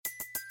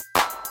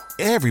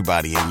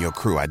Everybody in your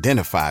crew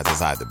identifies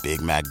as either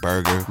Big Mac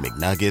Burger,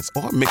 McNuggets,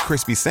 or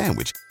McCrispy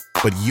Sandwich.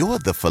 But you're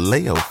the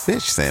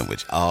Filet-O-Fish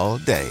Sandwich all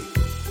day.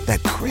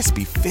 That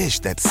crispy fish,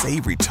 that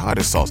savory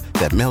tartar sauce,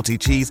 that melty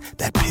cheese,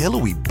 that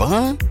pillowy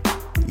bun.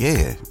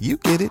 Yeah, you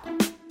get it.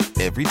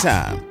 Every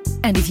time.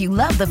 And if you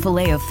love the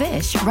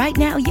Filet-O-Fish, right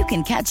now you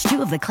can catch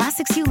two of the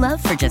classics you love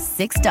for just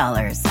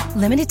 $6.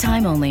 Limited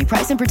time only.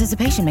 Price and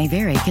participation may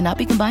vary. Cannot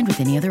be combined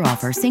with any other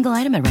offer. Single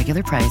item at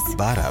regular price.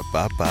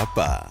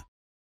 Ba-da-ba-ba-ba.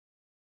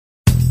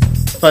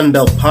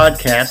 FunBelt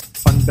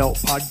Podcast. FunBelt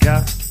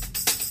Podcast.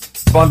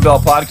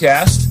 FunBelt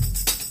Podcast.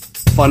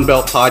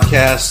 FunBelt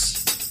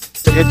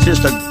Podcast. It's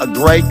just a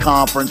great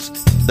conference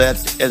that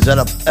is at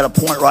a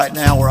point right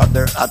now where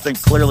they're, I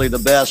think, clearly the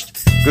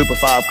best Group of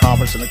Five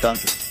conference in the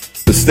country.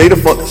 The state of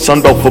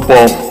Sunbelt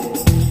football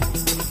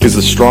is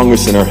the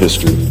strongest in our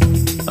history.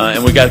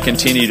 And we got to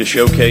continue to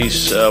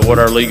showcase what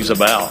our league is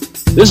about.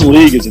 This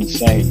league is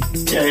insane.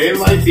 Yeah, it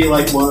might be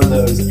like one of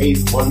those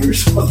 8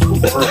 wonders of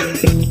the world.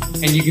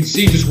 And you can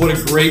see just what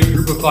a great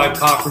Group of Five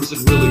conference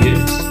it really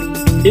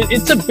is.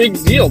 It's a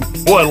big deal.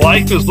 Boy,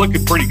 life is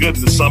looking pretty good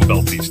in the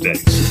Sunbelt these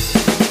days.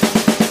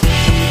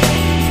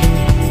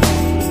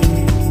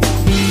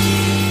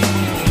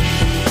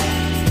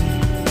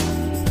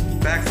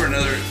 Back for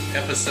another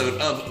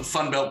episode of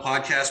FunBelt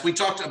Podcast. We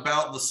talked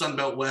about the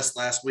Sunbelt West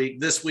last week.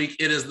 This week,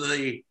 it is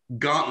the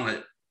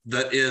gauntlet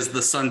that is the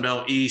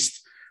Sunbelt East.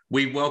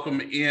 We welcome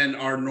in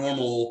our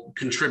normal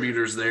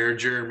contributors there,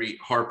 Jeremy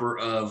Harper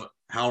of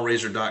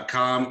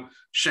HowlRaiser.com,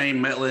 Shane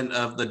Metlin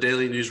of the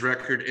Daily News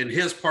Record, and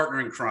his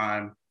partner in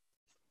crime,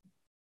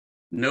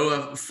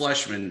 Noah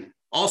Fleischman,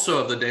 also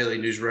of the Daily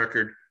News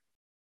Record.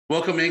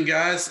 Welcome in,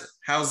 guys.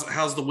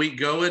 How's the week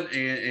going?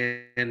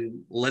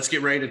 And let's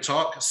get ready to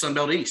talk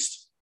Sunbelt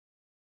East.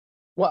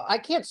 Well, I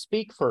can't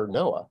speak for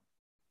Noah.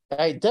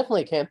 I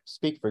definitely can't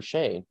speak for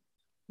Shane.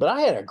 But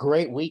I had a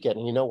great weekend.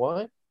 And you know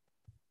why?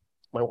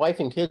 My wife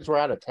and kids were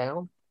out of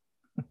town.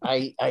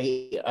 I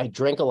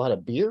drank a lot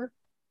of beer.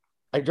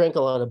 I drank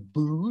a lot of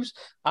booze.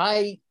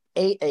 I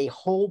ate a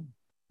whole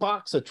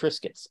box of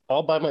Triscuits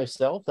all by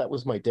myself. That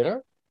was my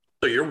dinner.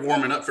 So you're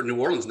warming up for New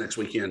Orleans next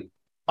weekend.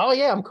 Oh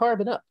yeah, I'm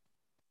carving up.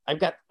 I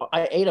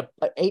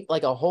ate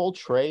like a whole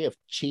tray of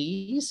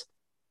cheese.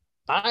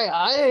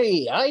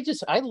 I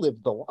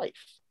lived the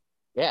life.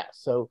 Yeah,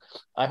 so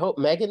I hope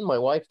Megan, my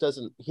wife,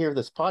 doesn't hear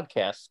this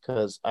podcast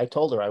because I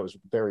told her I was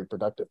very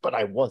productive, but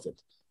I wasn't.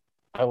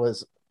 I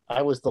was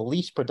the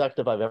least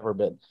productive I've ever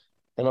been,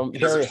 and I'm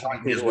very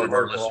happy. One of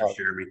our listeners,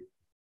 Jeremy.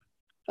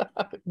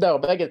 No,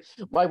 Megan,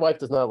 my wife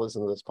does not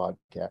listen to this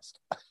podcast.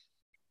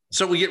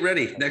 So we get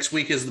ready. Next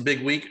week is the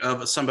big week of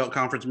Sunbelt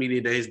Conference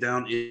Media Days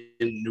down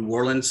in New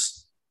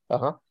Orleans.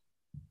 Uh-huh.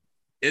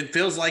 It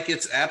feels like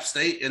it's App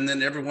State and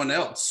then everyone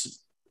else.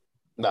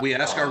 No. We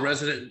ask our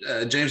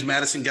resident James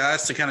Madison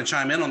guys to kind of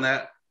chime in on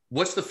that.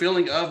 What's the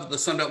feeling of the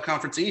Sunbelt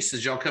Conference East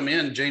as y'all come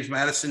in? James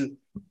Madison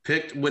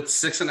picked with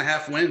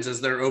 6.5 wins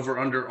as their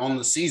over-under on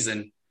the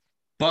season,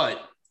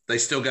 but they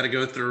still got to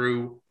go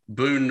through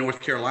Boone, North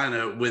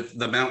Carolina, with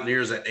the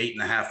Mountaineers at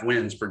 8.5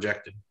 wins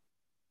projected.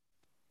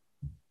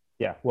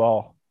 Yeah,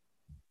 well,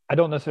 I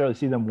don't necessarily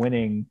see them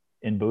winning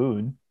in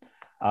Boone,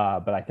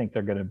 but I think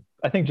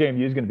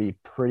JMU is going to be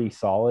pretty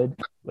solid.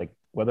 Like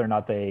whether or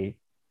not they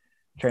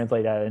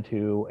translate that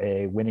into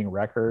a winning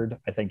record,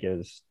 I think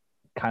is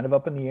kind of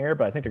up in the air,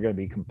 but I think they're going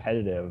to be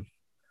competitive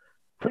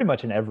pretty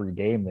much in every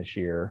game this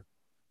year.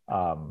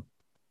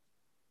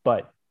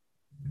 But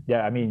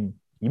yeah, I mean,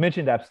 you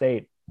mentioned App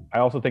State. I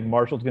also think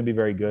Marshall's going to be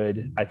very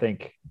good. I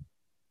think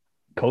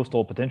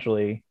Coastal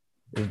potentially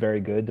is very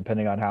good,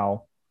 depending on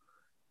how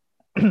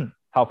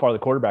far the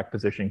quarterback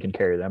position can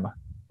carry them,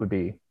 would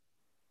be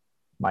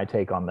my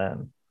take on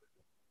them.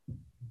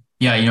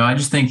 Yeah, I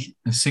just think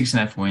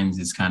 6.5 wins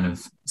is kind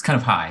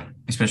of high,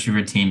 especially for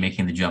a team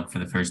making the jump for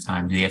the first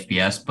time to the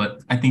FBS.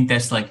 But I think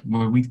that's like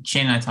where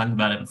Shane and I talked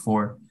about it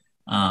before.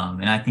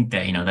 And I think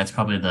that, that's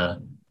probably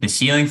the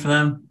ceiling for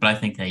them. But I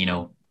think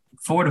that,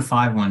 4 to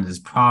 5 wins is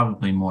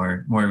probably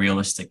more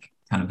realistic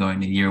kind of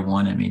going to year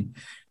one. I mean,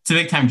 it's a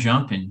big time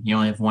jump and you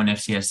only have one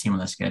FCS team on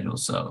the schedule.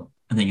 So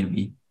I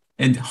think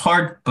it's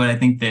hard, but I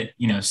think that,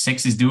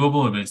 6 is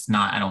doable, but it's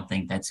not. I don't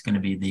think that's going to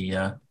be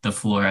the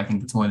floor. I think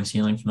that's more the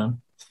ceiling for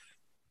them.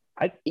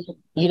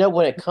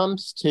 When it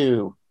comes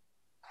to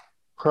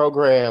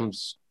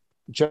programs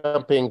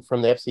jumping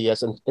from the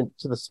FCS and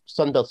to the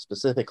Sun Belt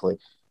specifically,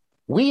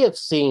 we have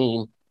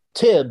seen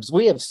Thibs,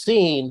 we have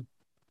seen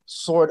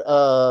sort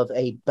of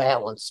a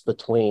balance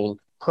between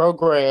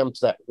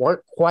programs that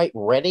weren't quite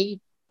ready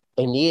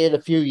and needed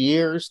a few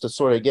years to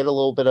sort of get a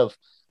little bit of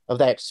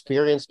that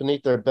experience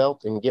beneath their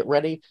belt and get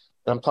ready.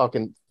 And I'm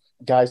talking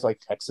guys like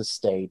Texas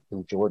State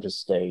and Georgia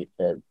State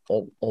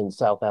and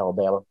South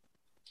Alabama.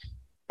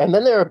 And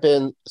then there have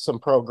been some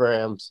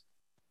programs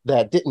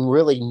that didn't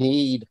really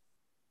need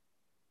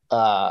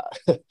that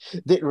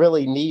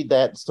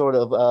sort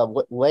of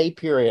lay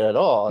period at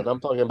all. And I'm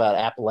talking about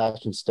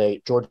Appalachian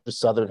State. Georgia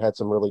Southern had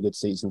some really good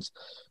seasons.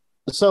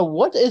 So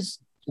what is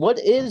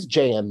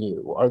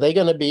JMU? Are they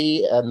going to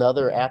be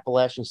another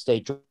Appalachian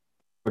State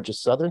Georgia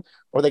Southern,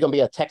 or are they going to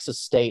be a Texas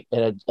State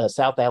and a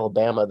South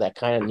Alabama that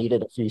kind of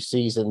needed a few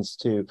seasons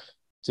to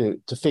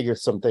figure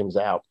some things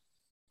out?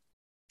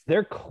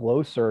 They're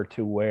closer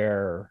to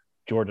where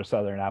Georgia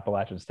Southern and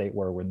Appalachian State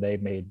were when they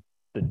made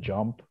the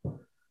jump,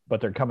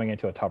 but they're coming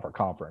into a tougher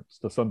conference.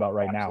 The Sun Belt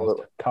right now is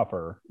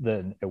tougher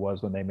than it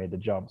was when they made the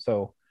jump.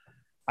 So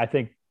I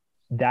think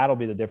that'll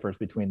be the difference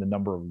between the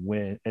number of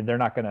wins, and they're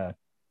not going to,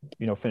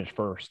 finish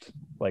first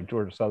like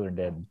Georgia Southern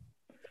did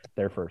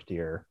their first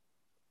year,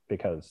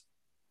 because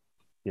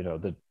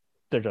there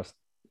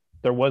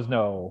was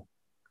no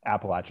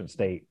Appalachian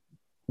State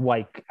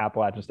like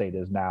Appalachian State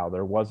is now.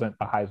 There wasn't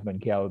a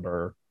Heisman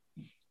caliber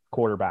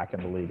quarterback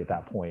in the league at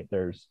that point.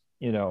 There's,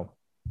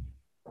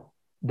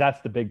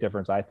 that's the big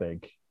difference, I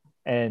think.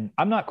 And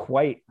I'm not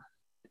quite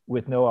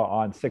with Noah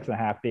on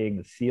 6.5 being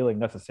the ceiling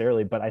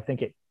necessarily, but I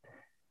think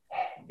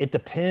it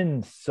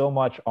depends so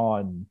much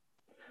on,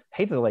 I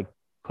hate to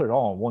put it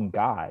all on one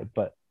guy,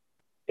 but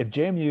if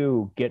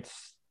JMU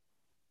gets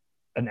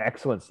an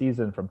excellent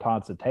season from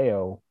Tonsa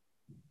Teo,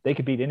 they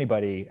could beat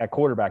anybody at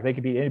quarterback. They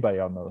could beat anybody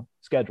on the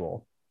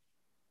schedule.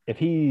 If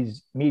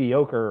he's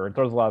mediocre or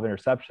throws a lot of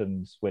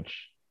interceptions,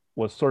 which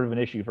was sort of an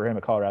issue for him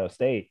at Colorado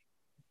State,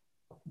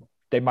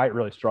 they might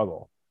really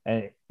struggle.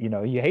 And,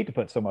 you hate to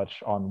put so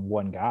much on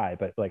one guy,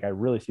 but I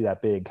really see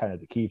that being kind of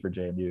the key for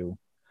JMU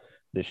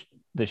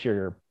this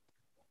year.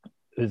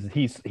 Is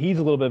he's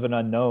a little bit of an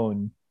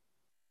unknown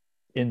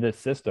in this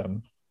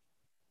system.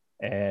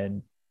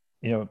 And,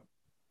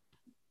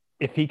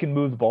 if he can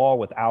move the ball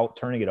without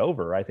turning it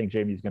over, I think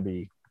JMU is going to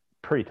be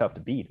pretty tough to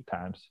beat at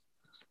times.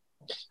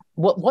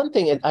 Well, one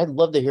thing, and I'd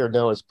love to hear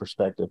Noah's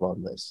perspective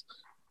on this,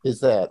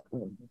 is that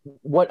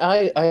what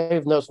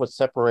I've noticed what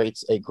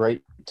separates a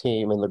great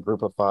team in the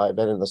Group of Five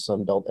and in the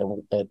Sun Belt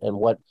and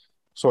what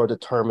sort of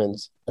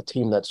determines a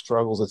team that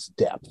struggles is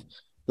depth.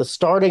 The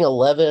starting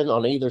 11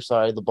 on either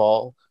side of the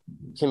ball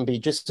can be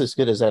just as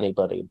good as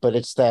anybody, but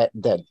it's that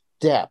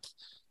depth.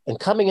 And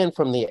coming in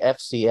from the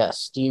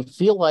FCS, do you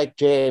feel like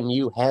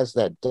JMU has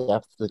that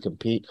depth to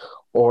compete,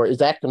 or is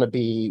that going to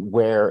be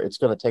where it's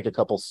going to take a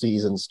couple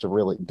seasons to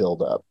really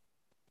build up?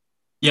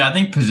 Yeah, I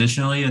think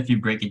positionally, if you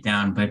break it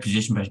down by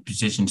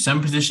position,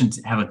 some positions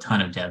have a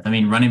ton of depth. I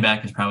mean, running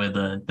back is probably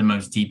the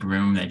most deep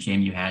room that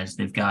JMU has.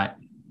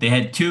 They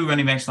had 2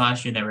 running backs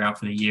last year that were out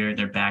for the year.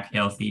 They're back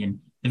healthy, and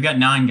they've got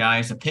 9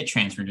 guys. A Pitt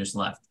transfer just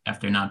left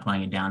after not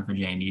playing it down for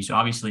JMU. So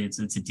obviously it's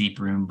a deep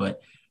room, but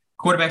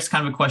quarterback's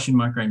kind of a question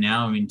mark right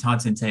now. I mean, Todd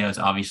Centeio is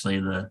obviously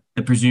the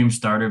presumed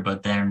starter,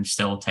 but they're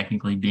still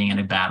technically being in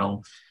a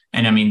battle.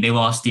 And I mean, they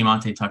lost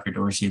Demonte Tucker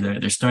Dorsey,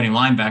 their starting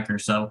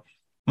linebacker. So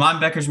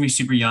linebackers going to be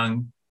super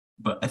young,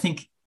 but I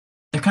think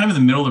they're kind of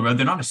in the middle of the road.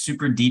 They're not a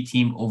super deep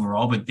team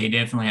overall, but they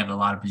definitely have a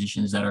lot of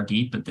positions that are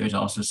deep, but there's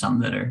also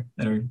some that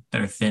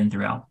are thin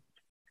throughout.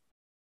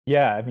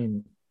 Yeah, I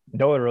mean,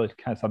 Noah really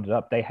kind of summed it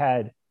up. They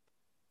had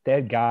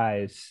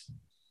guys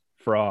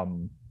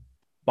from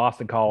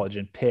Boston College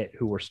and Pitt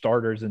who were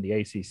starters in the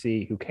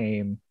ACC who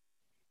came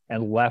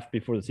and left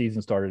before the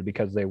season started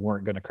because they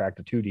weren't going to crack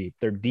the 2 deep.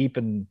 They're deep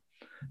in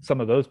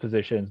some of those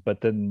positions, but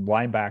then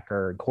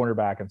linebacker and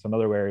cornerback and some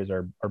other areas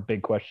are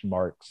big question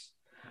marks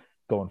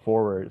going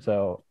forward.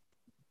 So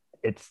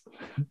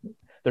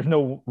there's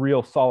no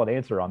real solid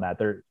answer on that.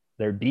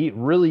 They're deep,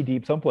 really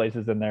deep some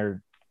places, and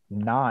they're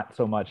not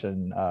so much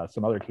in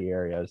some other key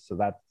areas. So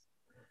that's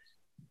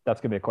going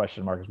to be a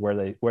question mark, is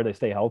where they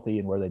stay healthy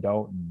and where they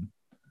don't. And,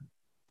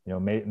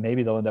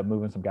 maybe they'll end up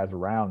moving some guys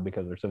around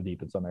because they're so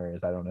deep in some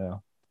areas. I don't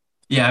know.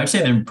 Yeah, I would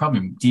say they're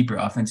probably deeper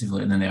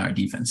offensively than they are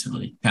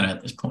defensively, kind of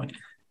at this point.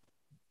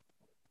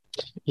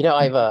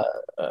 I've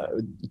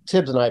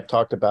Thibs and I have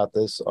talked about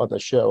this on the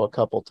show a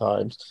couple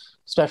times,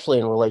 especially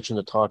in relation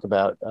to talk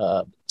about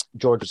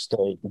Georgia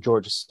State,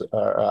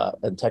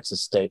 and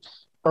Texas State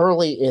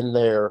early in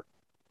their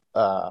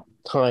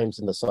times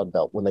in the Sun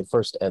Belt when they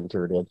first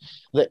entered in.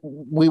 That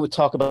we would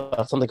talk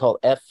about something called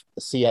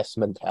FCS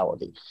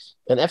mentality,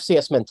 and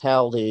FCS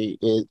mentality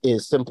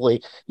is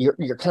simply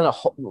you're kind of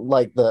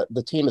like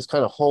the team is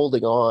kind of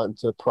holding on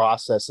to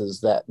processes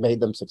that made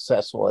them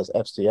successful as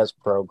FCS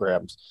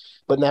programs,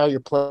 but now you're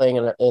playing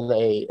in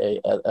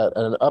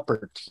an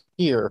upper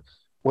tier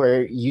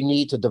where you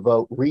need to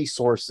devote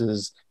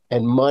resources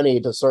and money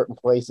to certain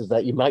places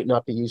that you might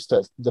not be used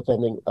to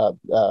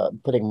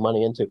putting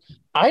money into.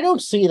 I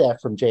don't see that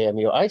from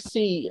JMU. I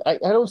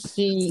don't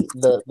see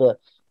the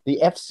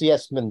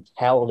FCS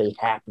mentality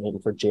happening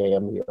for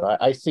JMU.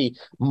 I see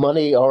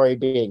money already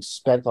being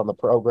spent on the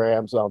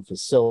programs, on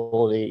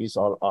facilities,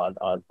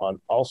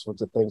 on all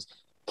sorts of things.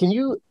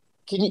 Do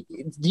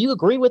you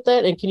agree with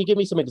that? And can you give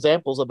me some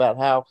examples about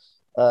how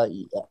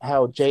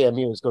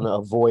JMU is going to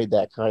avoid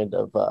that kind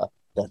of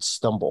that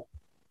stumble?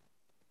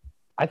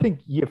 I think,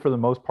 for the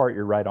most part,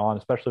 you're right on,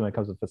 especially when it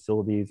comes to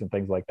facilities and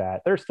things like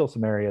that. There's still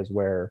some areas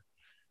where,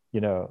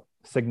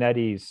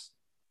 Signetti's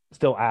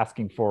still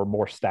asking for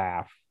more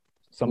staff,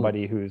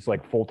 somebody who's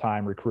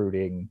full-time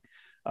recruiting.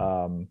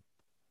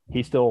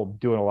 He's still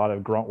doing a lot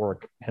of grunt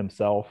work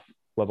himself,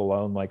 let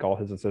alone all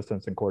his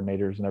assistants and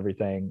coordinators and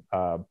everything.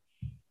 So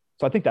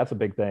I think that's a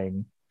big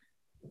thing.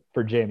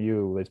 for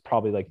JMU is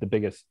probably like the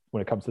biggest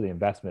when it comes to the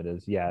investment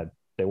is,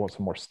 they want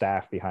some more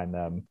staff behind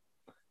them.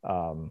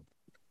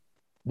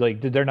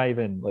 Like they're not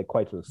even like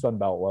quite to the Sun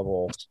Belt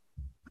level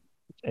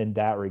in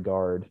that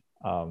regard.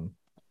 But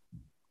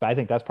I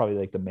think that's probably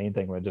like the main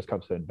thing when it just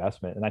comes to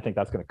investment. And I think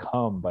that's going to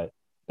come, but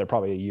they're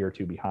probably a year or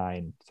two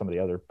behind some of the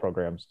other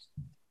programs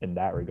in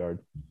that regard.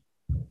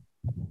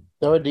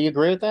 Noah, do you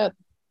agree with that?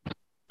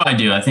 I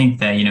do. I think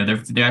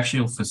that, their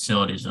actual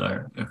facilities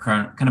are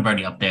kind of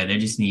already up there. They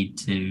just need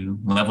to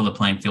level the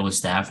playing field with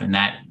staff. And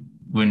that,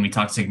 when we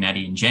talked to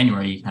Signetti in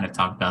January, you kind of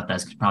talked about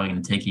that's probably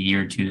going to take a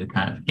year or two to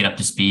kind of get up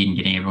to speed and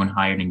getting everyone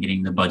hired and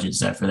getting the budget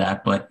set for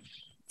that. But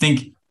I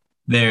think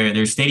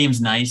their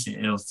stadium's nice.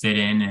 It'll fit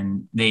in.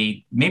 And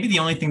maybe the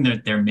only thing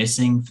that they're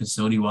missing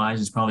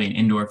facility-wise is probably an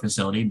indoor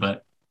facility,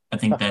 but I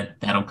think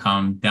that'll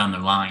come down the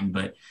line.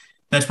 But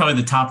that's probably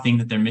the top thing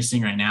that they're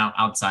missing right now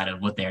outside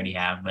of what they already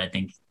have. But I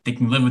think they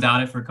can live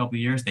without it for a couple of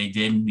years. They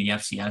did in the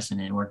FCS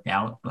and it worked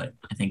out. But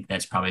I think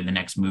that's probably the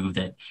next move,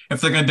 that if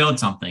they're going to build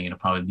something, it'll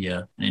probably be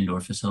an indoor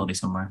facility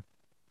somewhere.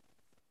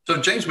 So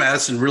James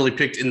Madison really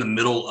picked in the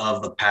middle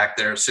of the pack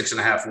there,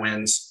 6.5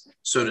 wins,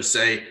 so to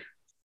say.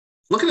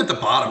 Looking at the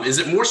bottom, is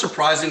it more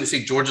surprising to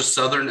see Georgia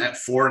Southern at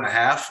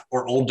 4.5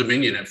 or Old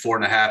Dominion at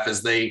 4.5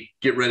 as they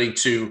get ready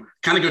to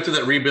kind of go through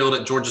that rebuild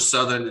at Georgia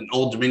Southern and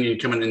Old Dominion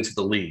coming into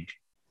the league?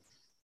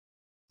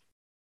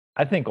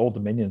 I think Old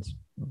Dominion's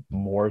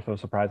more of a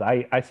surprise.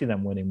 I see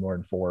them winning more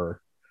than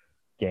 4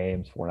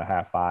 games,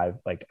 4.5, 5.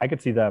 Like I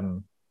could see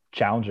them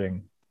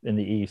challenging in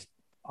the East,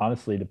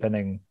 honestly,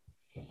 depending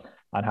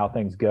on how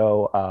things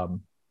go.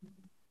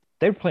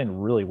 They were playing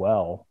really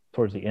well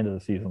towards the end of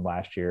the season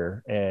last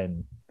year.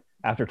 And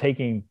after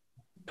taking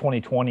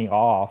 2020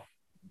 off,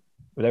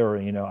 they were,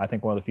 I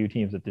think one of the few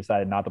teams that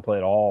decided not to play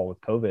at all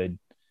with COVID.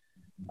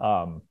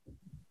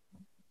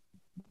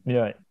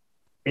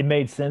 It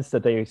made sense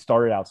that they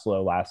started out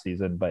slow last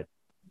season, but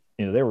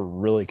they were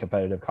really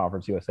competitive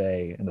Conference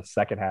USA in the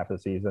second half of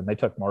the season. They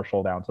took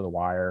Marshall down to the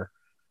wire.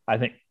 I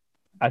think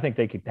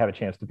they could have a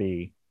chance to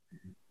be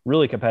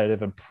really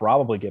competitive and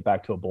probably get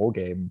back to a bowl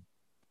game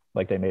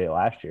like they made it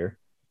last year.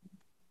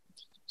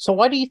 So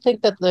why do you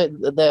think that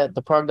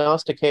the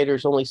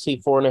prognosticators only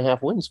see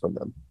 4.5 wins from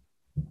them?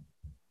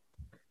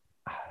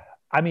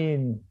 I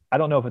mean, I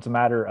don't know if it's a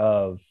matter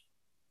of,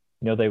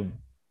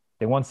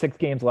 they won 6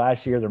 games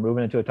last year. They're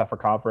moving into a tougher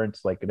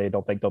conference. Like they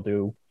don't think they'll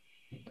do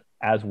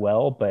as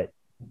well. But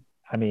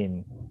I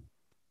mean,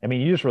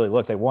 you just really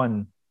look. They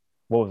won,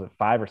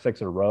 5 or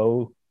 6 in a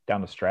row down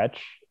the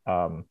stretch.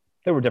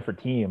 They were a different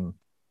team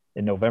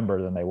in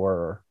November than they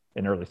were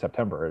in early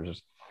September. It was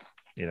just,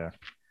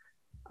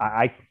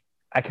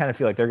 I kind of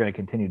feel like they're going to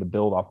continue to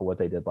build off of what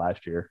they did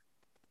last year.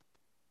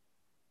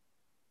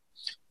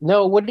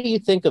 No, what do you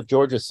think of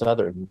Georgia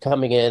Southern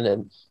coming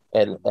in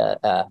and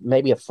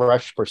maybe a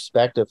fresh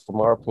perspective from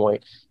our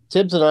point?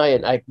 Thibs and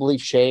I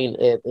believe Shane,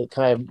 it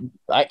kind of,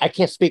 I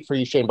can't speak for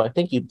you, Shane, but I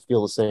think you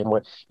feel the same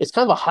way. It's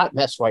kind of a hot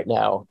mess right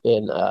now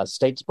in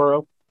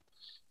Statesboro.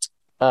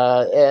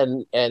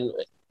 And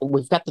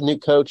we've got the new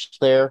coach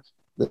there,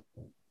 the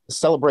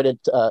celebrated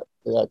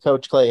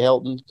coach Clay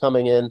Helton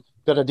coming in,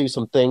 going to do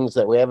some things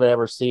that we haven't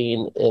ever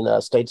seen in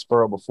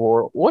Statesboro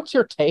before. What's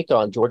your take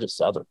on Georgia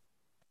Southern?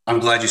 I'm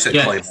glad you said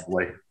Clay that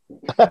way.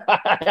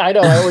 I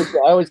know.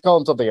 I always call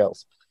him something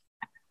else.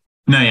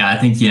 No, yeah, I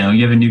think, you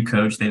have a new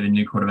coach. They have a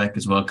new quarterback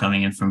as well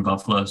coming in from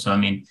Buffalo. So, I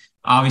mean,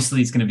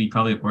 obviously it's going to be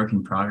probably a work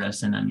in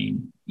progress. And I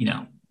mean,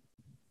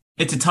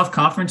 it's a tough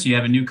conference. You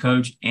have a new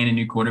coach and a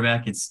new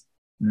quarterback. It's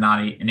not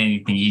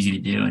anything easy to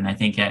do. And I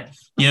think that,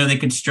 they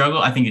could struggle.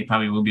 I think it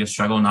probably will be a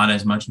struggle, not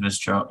as much of a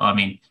struggle. I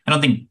mean, I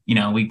don't think,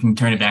 we can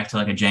turn it back to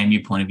like a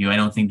JMU point of view. I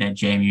don't think that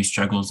JMU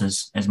struggles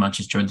as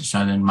much as Georgia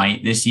Southern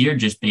might this year,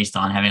 just based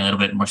on having a little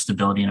bit more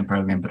stability in a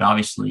program. But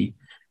obviously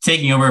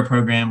taking over a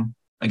program,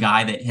 a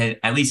guy that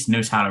at least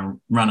knows how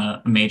to run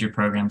a major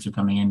program, so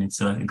coming in,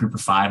 it's a group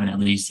of 5, and at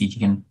least he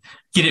can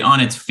get it on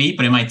its feet,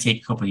 but it might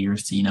take a couple of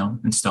years to,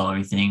 install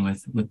everything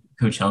with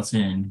Coach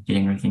Helton and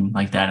getting everything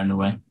like that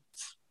underway.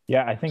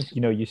 Yeah, I think,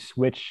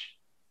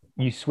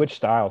 you switch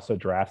styles so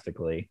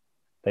drastically.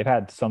 They've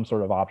had some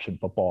sort of option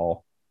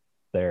football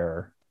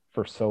there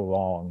for so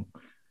long.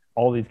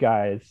 All these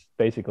guys,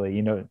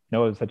 basically,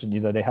 Noah such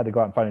they had to go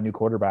out and find a new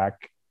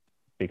quarterback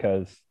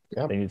because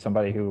they needed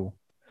somebody who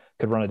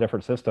could run a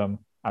different system.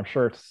 I'm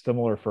sure it's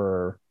similar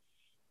for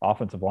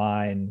offensive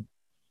line,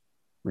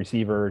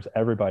 receivers,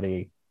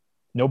 everybody.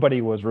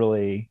 Nobody was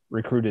really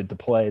recruited to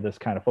play this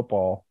kind of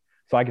football.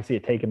 So I can see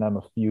it taking them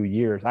a few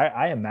years.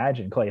 I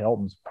imagine Clay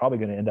Helton's probably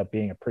going to end up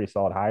being a pretty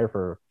solid hire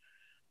for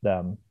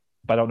them,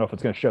 but I don't know if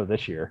it's going to show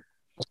this year.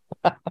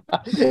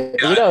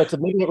 It's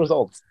immediate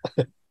results.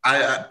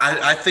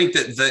 I think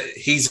that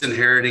he's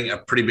inheriting a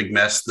pretty big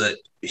mess, that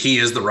he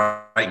is the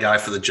right guy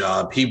for the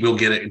job. He will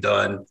get it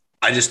done.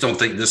 I just don't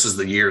think this is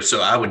the year.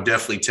 So I would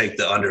definitely take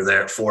the under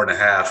there at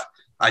 4.5.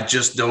 I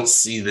just don't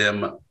see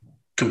them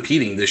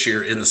competing this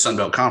year in the Sun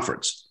Belt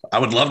Conference. I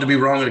would love to be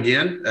wrong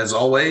again, as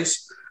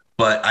always,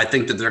 but I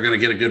think that they're going to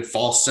get a good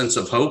false sense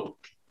of hope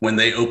when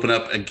they open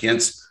up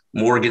against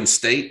Morgan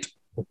State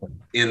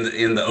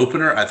in the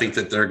opener. I think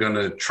that they're going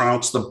to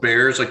trounce the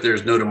Bears like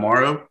there's no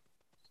tomorrow,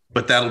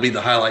 but that'll be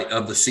the highlight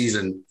of the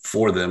season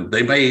for them.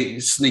 They may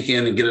sneak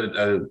in and get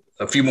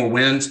a few more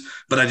wins,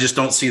 but I just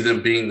don't see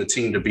them being the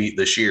team to beat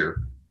this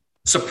year.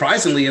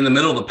 Surprisingly, in the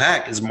middle of the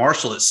pack is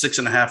Marshall at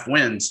 6.5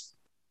 wins.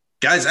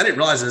 Guys, I didn't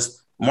realize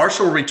this.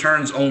 Marshall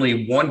returns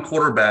only one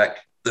quarterback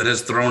that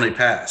has thrown a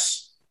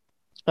pass.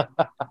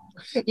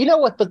 You know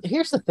what? But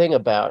here's the thing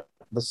about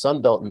the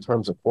Sun Belt in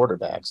terms of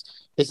quarterbacks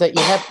is that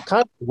you have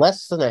kind of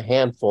less than a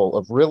handful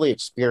of really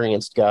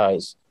experienced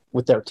guys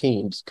with their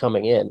teams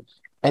coming in.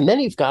 And then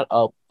you've got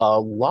a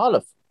lot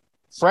of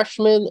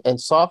freshmen and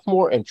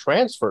sophomore and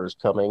transfers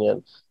coming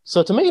in.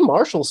 So to me,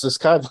 Marshall's is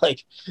kind of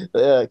like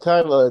a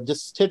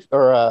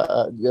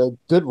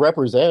good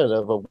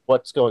representative of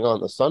what's going on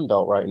in the Sun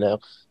Belt right now.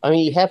 I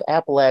mean, you have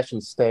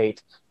Appalachian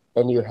State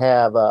and you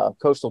have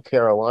Coastal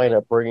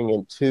Carolina bringing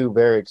in two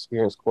very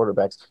experienced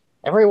quarterbacks.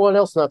 Everyone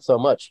else, not so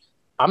much.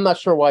 I'm not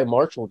sure why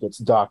Marshall gets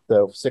docked,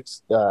 though.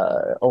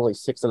 Only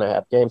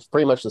 6.5 games,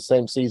 pretty much the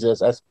same season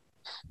as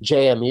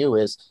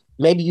JMU is.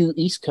 Maybe you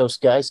East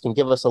Coast guys can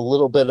give us a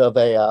little bit of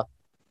a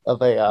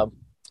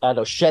I don't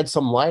know, shed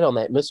some light on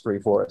that mystery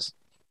for us.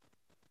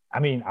 I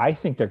mean, I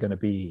think they're going to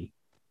be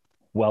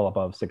well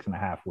above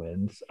 6.5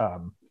 wins. I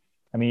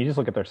mean, you just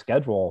look at their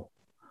schedule;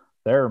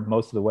 they're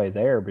most of the way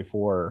there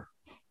before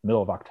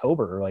middle of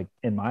October. Like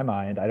in my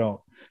mind, I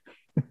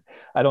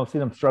don't see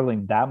them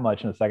struggling that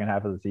much in the second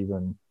half of the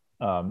season,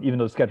 even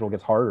though the schedule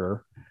gets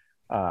harder.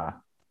 I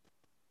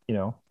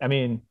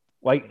mean,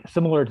 like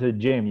similar to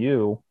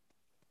JMU,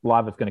 a lot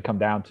of it's going to come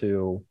down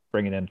to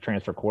bringing in a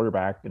transfer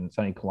quarterback and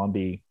Sonny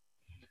Columbi,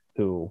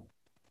 who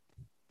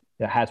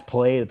has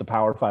played at the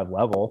Power 5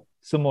 level,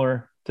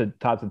 similar to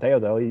Todd Centeio,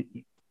 though.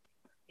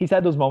 He's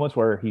had those moments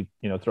where he,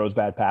 throws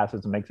bad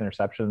passes and makes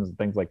interceptions and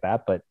things like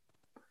that. But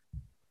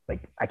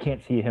like, I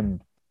can't see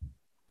him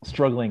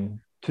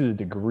struggling to the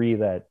degree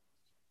that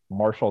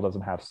Marshall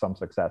doesn't have some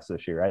success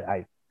this year.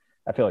 I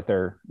feel like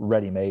they're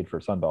ready-made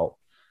for Sunbelt.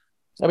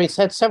 I mean, he's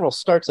had several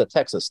starts at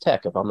Texas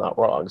Tech, if I'm not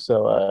wrong.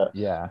 So,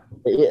 yeah,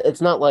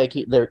 it's not like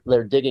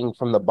they're digging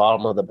from the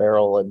bottom of the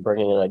barrel and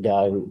bringing in a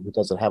guy who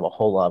doesn't have a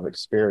whole lot of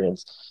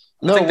experience.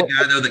 I think the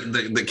guy, though,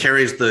 that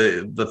carries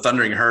the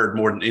Thundering Herd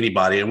more than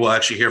anybody, and we'll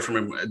actually hear from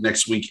him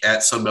next week at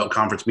Sunbelt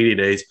Conference Media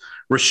Days,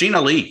 Rasheen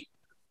Ali,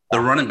 the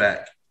running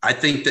back. I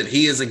think that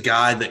he is a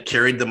guy that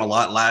carried them a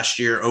lot last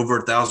year,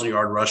 over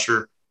 1,000-yard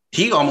rusher.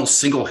 He almost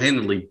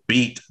single-handedly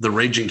beat the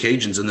Raging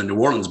Cajuns in the New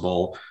Orleans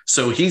Bowl.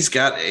 So he's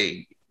got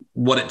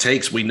what it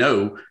takes, we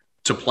know,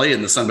 to play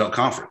in the Sun Belt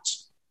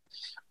Conference.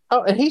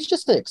 Oh, and he's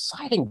just an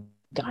exciting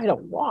guy to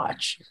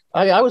watch.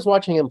 I was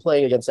watching him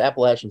playing against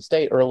Appalachian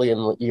State early in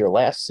the year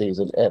last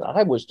season, and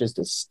I was just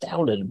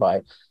astounded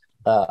by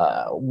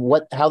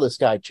how this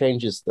guy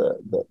changes the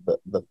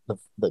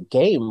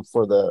game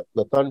for the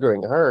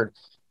Thundering Herd.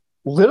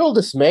 Little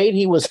dismayed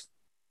he was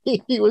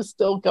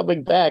still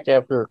coming back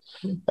after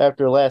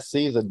last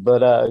season,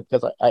 but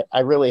because I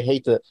really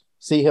hate to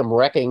see him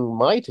wrecking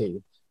my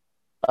team.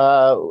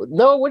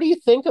 Noah, what do you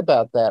think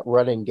about that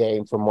running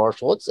game for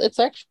Marshall? It's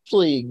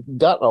actually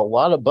gotten a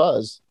lot of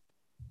buzz.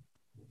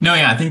 No,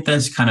 yeah, I think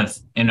that's kind of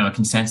a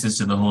consensus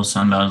of the whole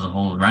Sun Belt as a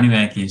whole. Running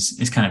back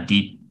is kind of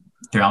deep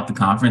throughout the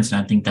conference, and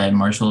I think that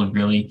Marshall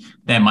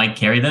that might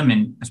carry them,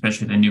 and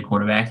especially with a new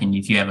quarterback. And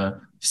if you have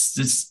a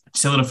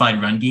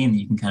solidified run game,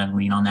 you can kind of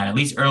lean on that at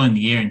least early in the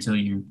year until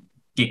you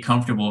get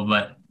comfortable.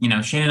 But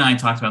Shane and I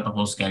talked about the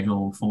whole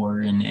schedule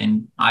before,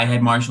 and I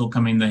had Marshall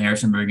coming to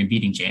Harrisonburg and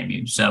beating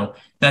JMU. So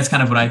that's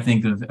kind of what I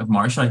think of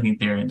Marshall. I think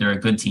they're a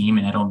good team,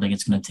 and I don't think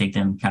it's going to take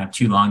them kind of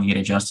too long to get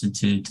adjusted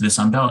to the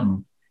Sun Belt.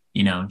 And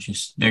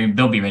just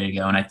they'll be ready to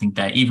go. And I think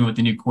that even with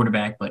the new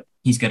quarterback, but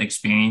he's got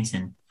experience,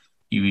 and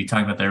you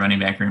talk about their running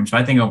back room. So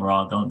I think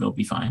overall they'll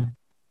be fine.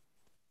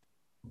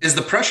 Is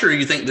the pressure,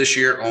 you think, this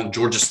year on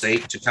Georgia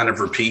State to kind of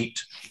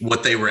repeat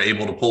what they were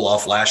able to pull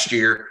off last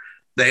year?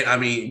 They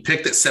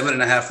picked at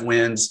 7.5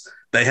 wins.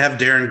 They have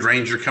Darren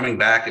Granger coming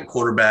back at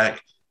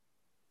quarterback,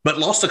 but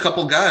lost a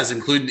couple guys,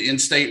 including the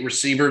in-state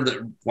receiver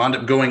that wound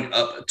up going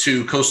up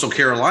to Coastal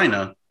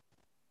Carolina.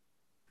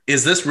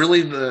 Is this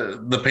really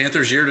the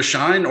Panthers' year to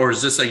shine, or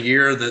is this a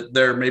year that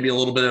they're maybe a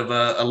little bit of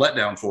a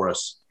letdown for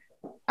us?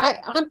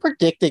 I'm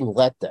predicting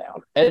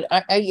letdown, and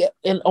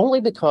and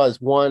only because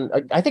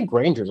I think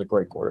Granger's a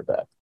great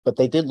quarterback, but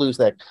they did lose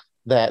that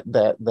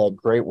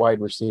great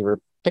wide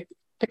receiver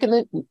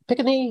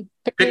Pickney.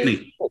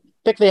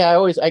 I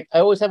always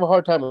have a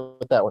hard time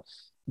with that one,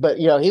 but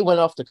he went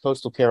off to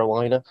Coastal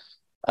Carolina.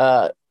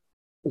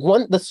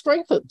 The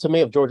strength to me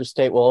of Georgia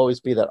State will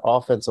always be that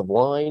offensive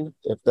line.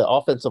 If the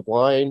offensive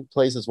line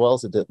plays as well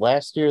as it did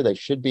last year, they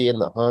should be in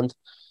the hunt.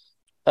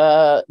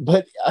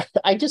 But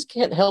I just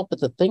can't help but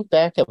to think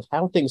back of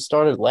how things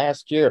started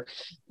last year.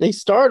 They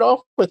started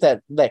off with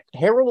that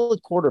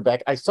heralded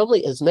quarterback.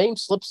 His name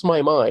slips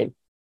my mind,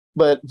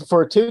 but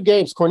for 2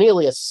 games,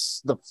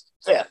 Cornelius the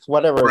fifth,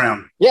 whatever.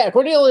 Brown. Yeah,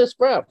 Cornelius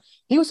Brown.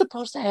 He was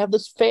supposed to have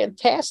this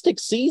fantastic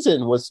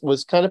season,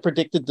 was kind of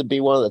predicted to be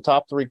one of the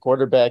top 3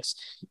 quarterbacks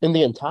in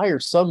the entire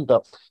Sun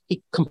Belt.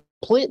 He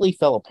completely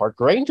fell apart.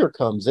 Granger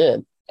comes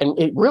in, and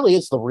it really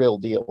is the real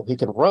deal. He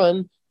can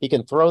run, he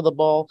can throw the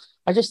ball.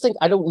 I just think,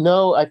 I don't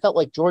know. I felt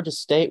like Georgia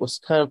State was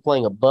kind of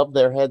playing above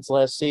their heads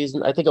last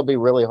season. I think it'll be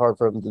really hard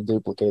for them to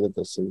duplicate it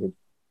this season.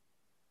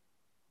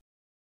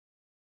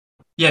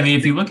 Yeah, I mean,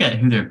 if you look at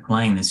who they're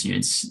playing this year,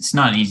 it's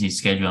not an easy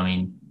schedule. I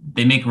mean,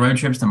 they make road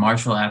trips to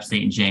Marshall, App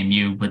State, and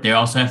JMU, but they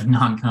also have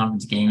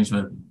non-conference games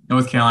with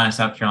North Carolina,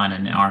 South Carolina,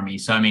 and Army.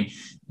 So, I mean,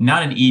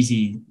 not an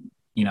easy,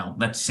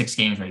 that's 6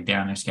 games right there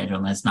on their schedule,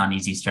 and that's not an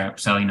easy start.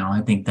 So,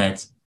 I think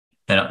that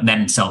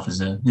itself is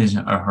a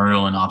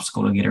hurdle and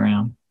obstacle to get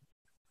around.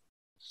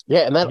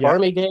 Yeah, and that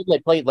Army game they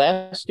played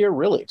last year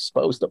really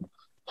exposed them.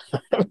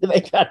 They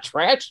got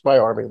trashed by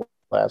Army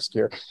last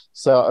year.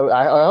 So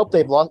I hope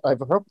they've lost. I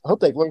hope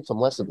they've learned some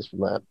lessons from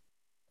that.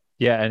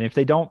 Yeah, and if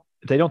they don't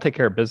take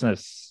care of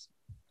business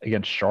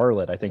against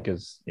Charlotte, I think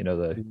is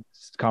the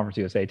Conference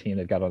USA team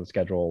that got on the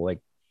schedule. Like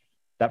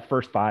that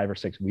first 5 or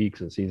 6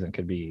 weeks of the season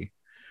could be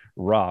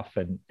rough.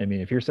 And I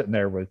mean, if you're sitting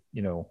there with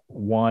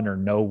 1 or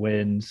no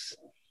wins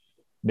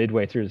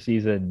midway through the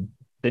season,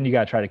 then you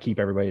got to try to keep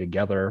everybody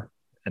together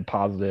and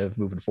positive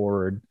moving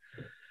forward.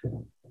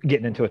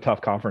 Getting into a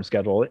tough conference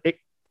schedule,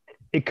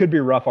 it could be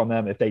rough on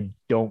them if they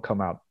don't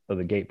come out of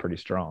the gate pretty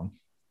strong.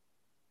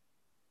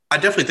 I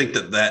definitely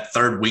think that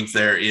third week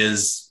there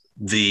is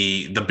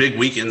the big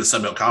week in the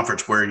Sun Belt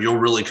Conference where you'll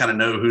really kind of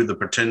know who the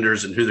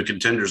pretenders and who the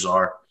contenders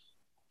are.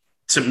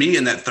 To me,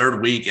 in that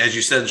third week, as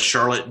you said,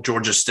 Charlotte,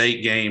 Georgia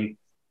State game,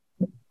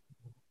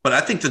 but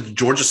I think the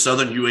Georgia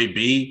Southern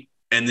UAB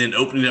and then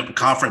opening up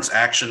conference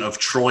action of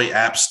Troy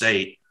App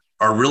State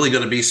are really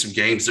going to be some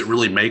games that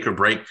really make or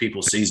break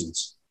people's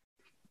seasons.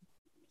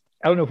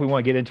 I don't know if we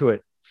want to get into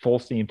it full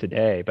steam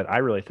today, but I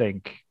really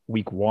think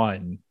week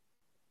 1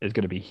 is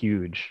going to be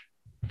huge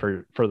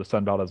for the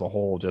Sun Belt as a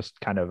whole, just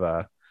kind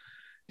of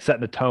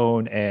setting the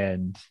tone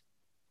and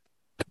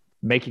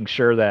making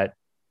sure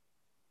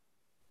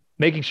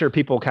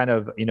people kind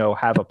of,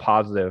 have a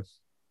positive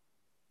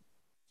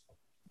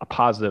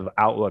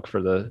outlook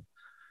for the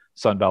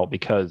Sun Belt,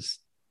 because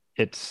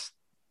it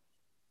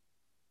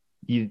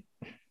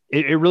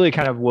really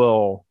kind of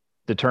will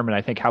determine,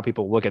 I think, how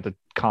people look at the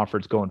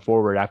conference going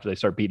forward after they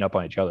start beating up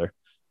on each other.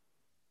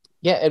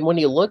 Yeah, and when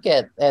you look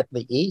at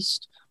the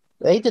East,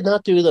 they did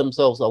not do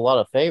themselves a lot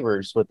of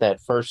favors with that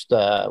first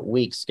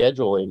week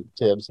scheduling,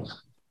 Thibs.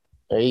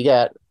 You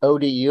got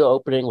ODU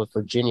opening with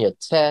Virginia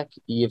Tech.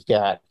 You've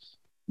got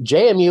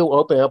JMU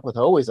opening up with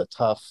always a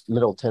tough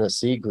Middle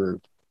Tennessee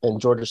group,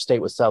 and Georgia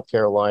State with South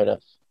Carolina.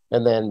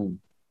 And then,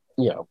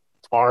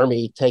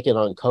 Army taking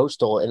on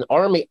Coastal. And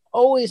Army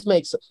always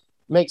makes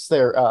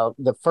their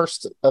the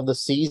first of the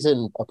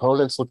season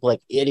opponents look like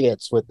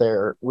idiots with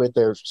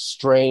their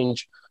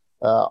strange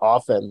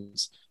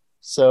offense.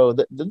 So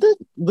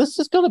this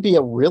is going to be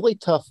a really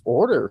tough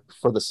order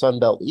for the Sun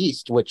Belt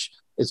East, which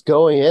is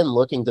going in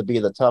looking to be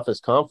the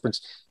toughest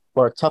conference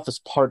or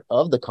toughest part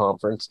of the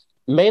conference.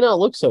 May not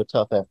look so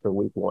tough after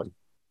week 1.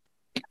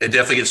 It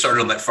definitely gets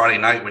started on that Friday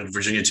night when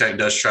Virginia Tech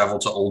does travel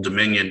to Old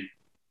Dominion.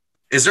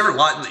 Is there a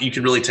lot that you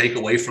can really take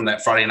away from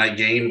that Friday night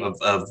game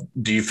of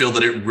do you feel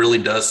that it really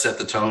does set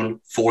the tone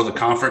for the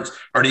conference?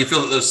 Or do you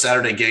feel that those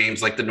Saturday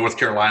games like the North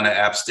Carolina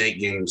App State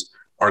games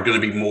are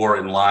going to be more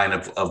in line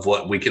of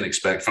what we can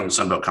expect from the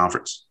Sun Belt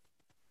Conference?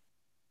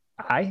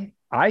 I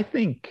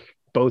think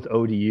both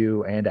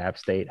ODU and App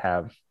State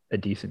have a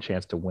decent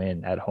chance to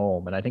win at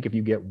home. And I think if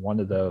you get one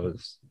of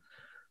those,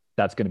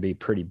 that's going to be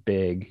pretty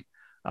big.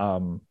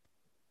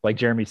 Like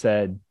Jeremy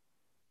said,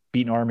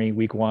 beating Army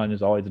week 1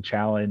 is always a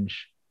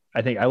challenge.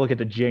 I think I look at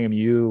the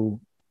JMU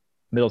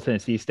Middle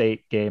Tennessee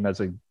State game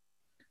as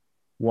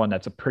one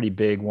that's a pretty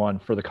big one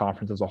for the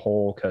conference as a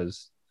whole.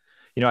 Cause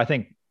I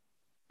think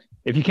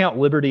if you count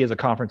Liberty as a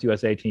Conference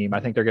USA team, I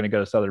think they're going to go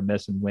to Southern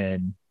Miss and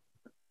win.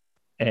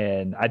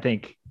 And I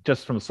think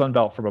just from Sun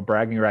Belt, from a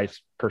bragging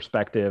rights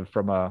perspective,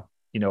 from a,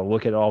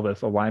 look at all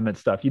this alignment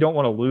stuff, you don't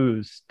want to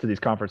lose to these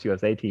Conference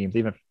USA teams,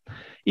 even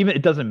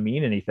it doesn't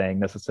mean anything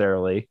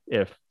necessarily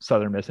if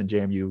Southern Miss and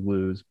JMU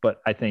lose.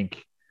 But I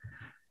think,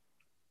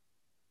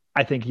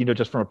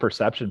 just from a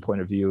perception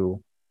point of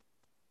view,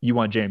 you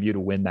want JMU to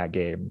win that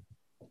game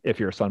if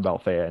you're a Sun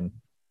Belt fan.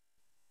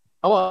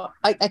 Oh,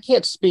 I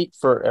can't speak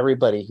for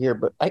everybody here,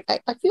 but I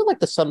feel like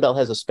the Sun Belt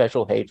has a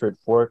special hatred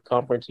for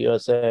Conference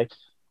USA,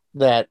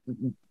 that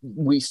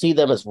we see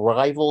them as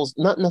rivals,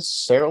 not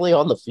necessarily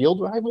on the field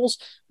rivals.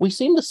 We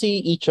seem to see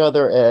each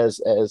other as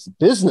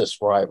business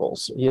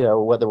rivals,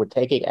 whether we're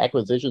taking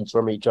acquisitions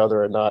from each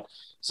other or not.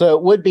 So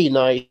it would be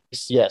nice,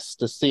 yes,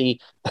 to see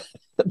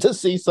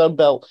Sun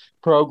Belt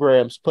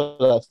programs put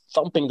a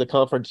thumping to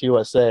Conference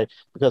USA,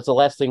 because the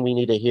last thing we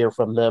need to hear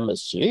from them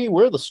is, gee,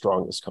 we're the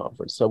strongest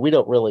conference. So we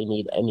don't really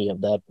need any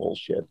of that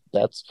bullshit.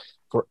 That's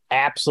for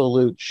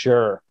absolute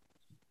sure.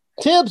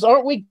 Thibs,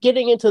 aren't we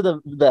getting into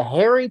the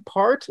hairy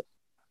part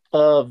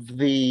of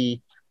the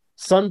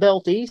Sun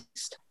Belt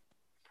East?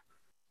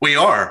 We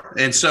are.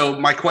 And so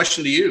my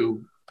question to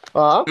you,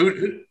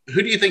 who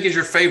do you think is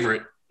your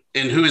favorite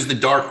and who is the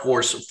dark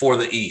horse for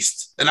the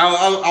East? And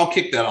I'll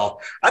kick that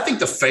off. I think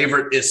the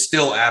favorite is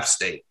still App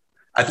State.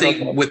 I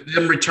think with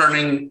them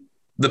returning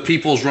the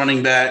people's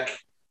running back,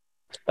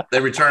 they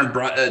returned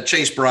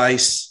Chase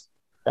Bryce.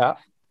 Yeah.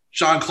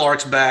 Sean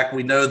Clark's back.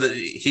 We know that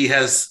he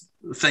has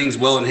things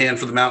well in hand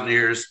for the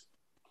Mountaineers.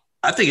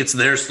 I think it's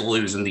theirs to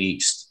lose in the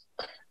East.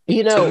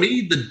 To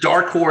me, the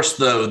dark horse,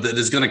 though, that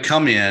is going to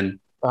come in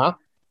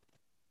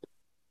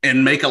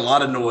and make a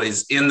lot of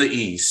noise in the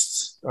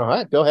East. All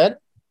right, go ahead.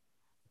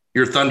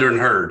 Your Thunder and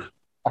Herd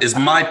is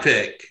my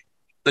pick,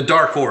 the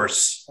dark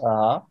horse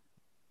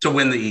to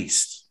win the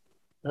East.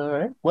 All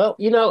right. Well,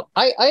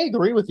 I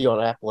agree with you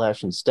on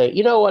Appalachian State.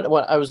 You know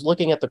what? I was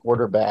looking at the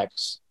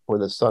quarterbacks for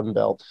the Sun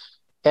Belt,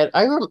 and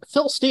I heard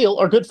Phil Steele,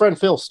 our good friend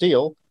Phil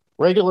Steele,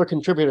 regular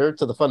contributor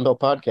to the Fun Belt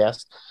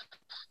podcast,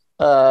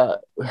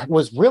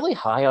 was really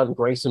high on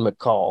Grayson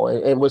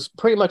McCall and was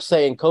pretty much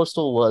saying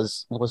Coastal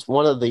was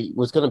going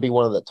to be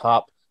one of the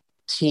top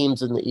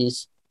teams in the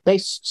East,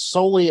 based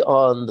solely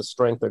on the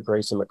strength of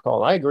Grayson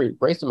McCall. I agree.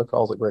 Grayson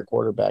McCall's a great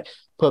quarterback.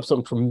 Put up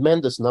some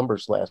tremendous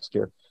numbers last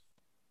year.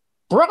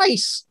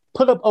 Bryce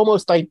put up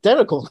almost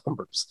identical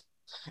numbers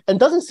and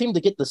doesn't seem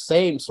to get the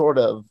same sort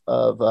of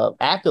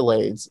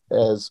accolades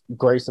as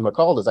Grayson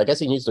McCall does. I guess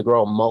he needs to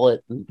grow a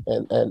mullet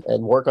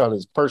and work on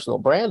his personal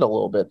brand a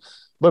little bit.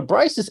 But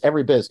Bryce is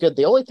every bit as good.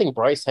 The only thing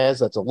Bryce has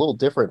that's a little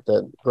different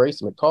than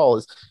Grayson McCall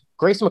is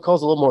Grayson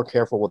McCall's a little more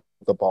careful with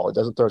the ball. He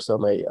doesn't throw so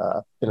many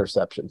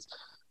interceptions.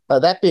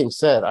 That being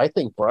said, I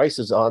think Bryce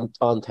is on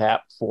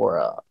tap for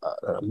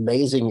an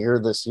amazing year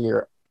this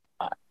year.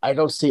 I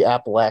don't see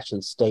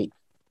Appalachian State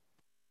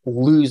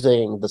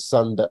losing the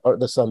Sun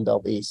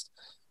Belt East.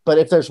 But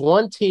if there's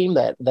one team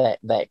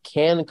that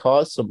can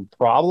cause some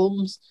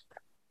problems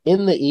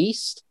in the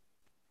East,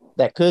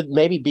 that could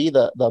maybe be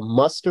the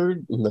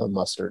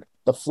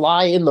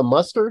fly in the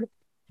mustard.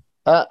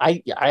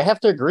 I have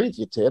to agree with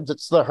you, Thibs.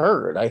 It's the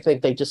Herd. I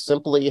think they just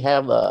simply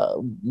have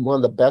one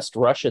of the best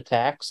rush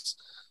attacks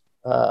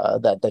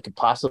that they could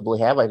possibly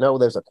have. I know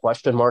there's a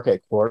question mark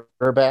at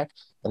quarterback,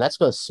 and that's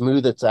going to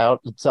smooth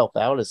itself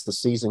out as the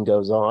season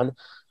goes on.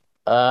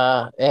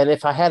 And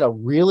if I had a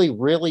really,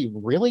 really,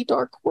 really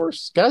dark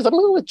horse, guys, I'm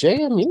going with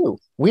JMU.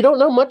 We don't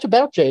know much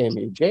about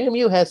JMU.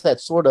 JMU has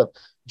that sort of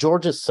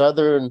Georgia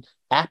Southern,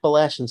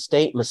 Appalachian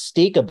State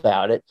mystique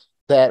about it,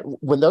 that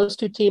when those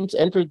two teams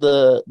entered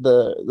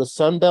the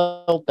Sun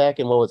Belt back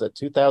in,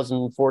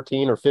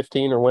 2014 or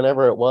 15 or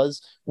whenever it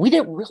was, we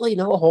didn't really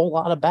know a whole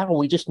lot about them.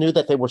 We just knew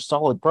that they were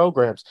solid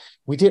programs.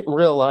 We didn't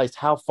realize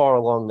how far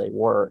along they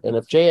were. And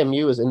if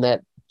JMU is in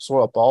that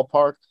sort of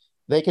ballpark,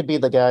 they could be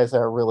the guys that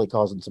are really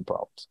causing some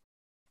problems.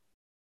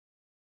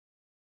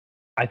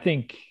 I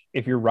think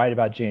if you're right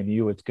about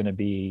JMU, it's going to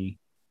be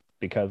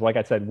because, like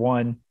I said,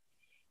 one,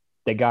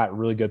 they got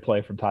really good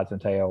play from Todd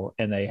Centeio,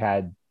 and they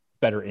had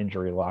better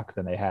injury luck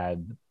than they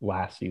had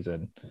last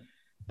season.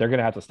 They're going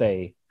to have to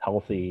stay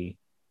healthy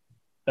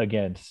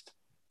against,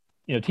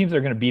 teams that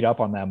are going to beat up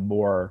on them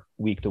more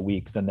week to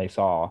week than they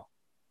saw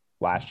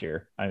last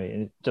year. I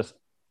mean, just,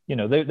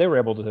 they were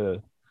able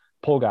to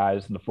pull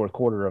guys in the fourth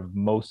quarter of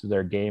most of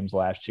their games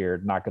last year.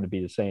 Not going to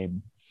be the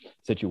same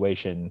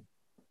situation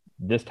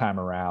this time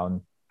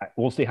around.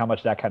 We'll see how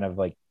much that kind of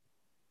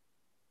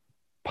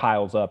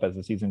piles up as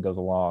the season goes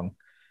along.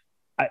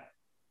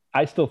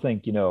 I still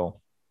think,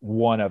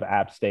 one of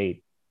App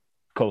State,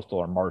 Coastal,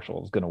 or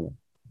Marshall is going to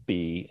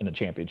be in a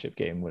championship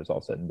game when it's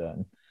all said and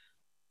done.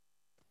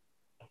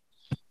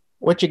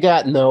 What you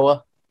got,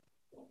 Noah?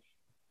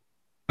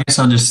 I guess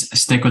I'll just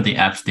stick with the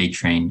App State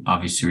train.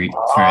 Obviously,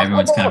 for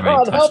everyone's kind of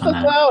already touched on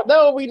that. Out.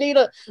 No, we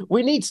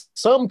need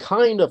some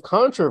kind of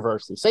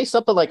controversy. Say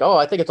something like, "Oh,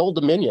 I think it's Old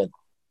Dominion."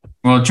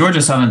 Well,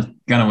 Georgia Southern's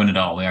gonna win it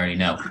all. We already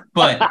know,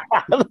 but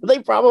they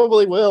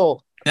probably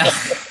will.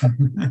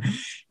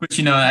 But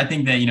I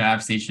think that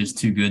App State's just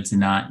too good to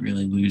not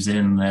really lose it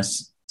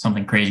unless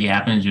something crazy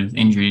happens with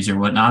injuries or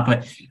whatnot.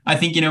 But I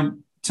think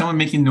someone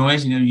making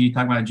noise. You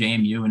talk about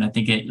JMU, and I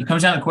think it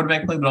comes down to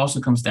quarterback play, but also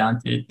comes down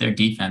to their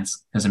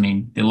defense. Because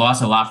they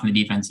lost a lot from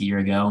the defense a year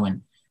ago,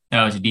 and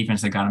that was a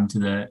defense that got them to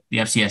the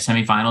FCS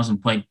semifinals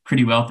and played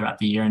pretty well throughout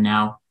the year. And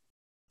now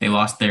they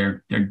lost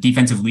their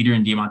defensive leader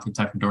in Diamante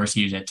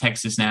Tucker-Dorsey, who's at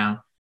Texas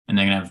now, and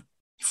they're gonna have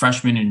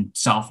freshmen and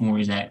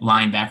sophomores at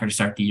linebacker to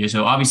start the year.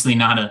 So obviously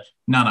not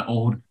an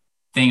old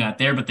thing out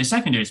there, but the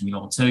secondary is gonna be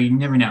old. So you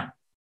never know.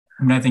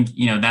 And I think,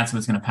 that's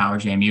what's going to power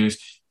JMU.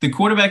 The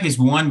quarterback is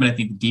one, but I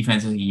think the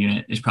defense as a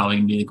unit is probably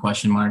going to be the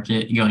question mark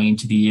going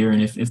into the year.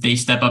 And if they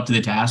step up to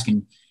the task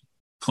and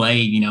play,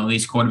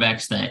 these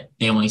quarterbacks that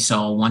they only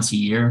saw once a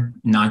year,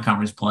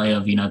 non-conference play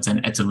of,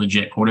 it's a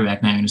legit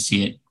quarterback. Now you're going to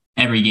see it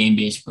every game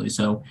basically.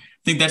 So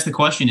I think that's the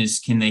question is,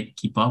 can they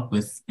keep up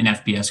with an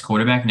FBS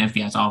quarterback and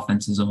FBS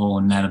offense as a whole?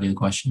 And that'll be the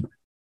question.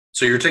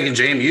 So you're taking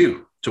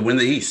JMU to win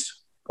the East.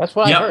 That's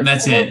what I heard.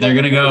 That's it. They're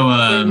going to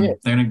go,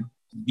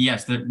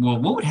 Yes. Well,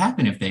 what would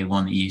happen if they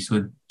won the East?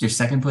 Would their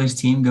second place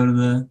team go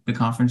to the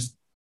conference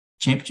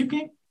championship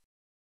game?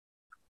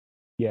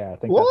 Yeah, I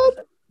think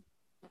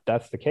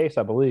that's the case.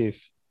 I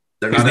believe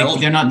they're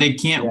not. They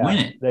can't win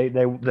it.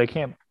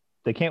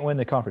 They can't win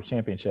the conference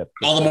championship.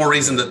 All the more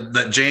reason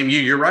that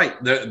JMU. You're right.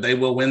 They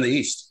will win the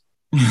East.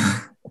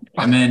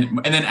 And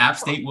then App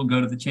State will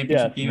go to the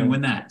championship game and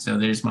win that. So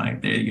there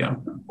you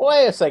go.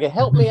 Wait a second,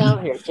 help me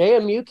out here.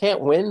 JMU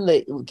can't win.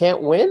 They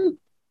can't win.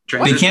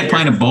 They can't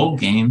play in a bowl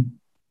game.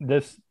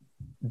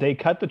 They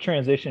cut the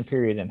transition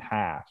period in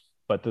half,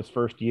 but this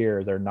first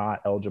year they're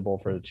not eligible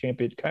for the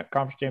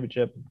conference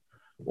championship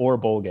or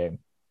bowl game.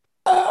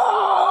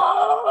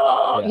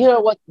 You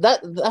know what?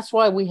 That's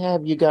why we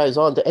have you guys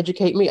on to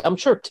educate me. I'm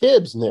sure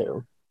Thibs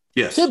knew.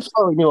 Yes, Thibs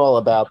probably knew all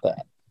about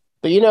that.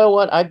 But you know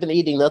what? I've been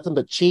eating nothing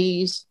but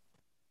cheese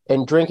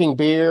and drinking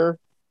beer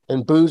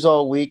and booze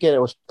all weekend.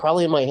 It was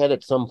probably in my head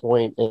at some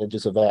point and it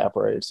just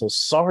evaporated. So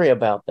sorry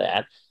about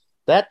that.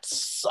 That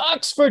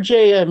sucks for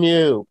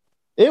JMU.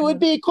 It would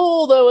be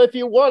cool, though, if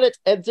you won it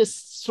and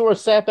just sort of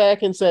sat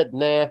back and said,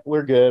 nah,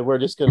 we're good. We're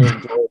just going to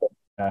enjoy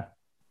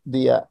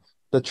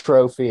the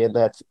trophy, and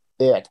that's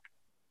it.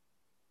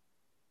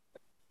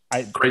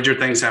 Crazier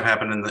things have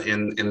happened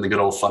in the good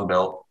old Fun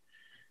Belt.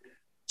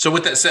 So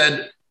with that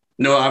said,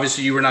 Noah,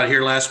 obviously you were not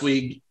here last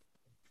week.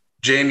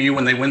 JMU,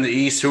 when they win the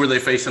East, who are they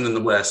facing in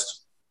the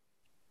West?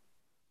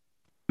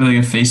 Who are they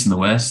going to face in the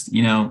West?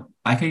 You know,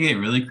 I could get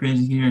really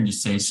crazy here and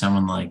just say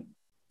someone like,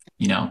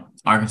 you know,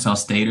 Arkansas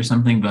State or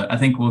something, but I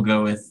think we'll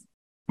go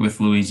with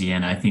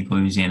Louisiana. I think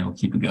Louisiana will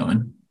keep it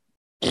going.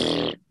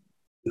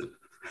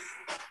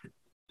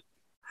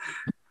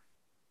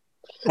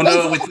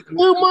 Well,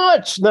 too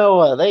much,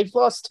 Noah. They've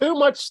lost too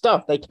much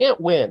stuff. They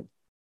can't win.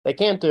 They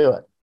can't do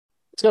it.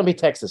 It's going to be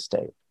Texas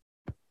State.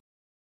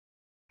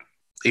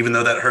 Even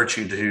though that hurts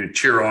you to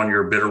cheer on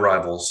your bitter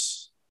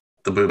rivals,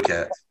 the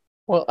Bobcats.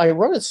 Well, I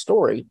wrote a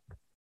story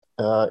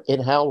in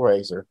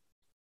Hellraiser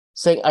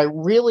saying I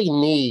really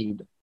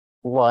need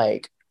their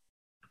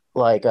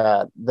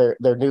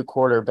new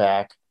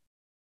quarterback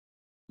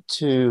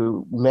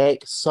to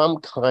make some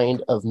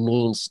kind of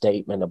mean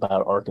statement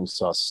about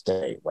Arkansas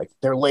State, like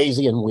they're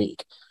lazy and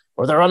weak,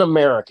 or they're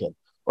un-American,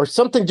 or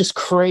something just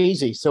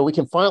crazy, so we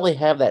can finally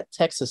have that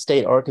Texas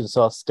State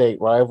Arkansas State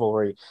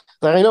rivalry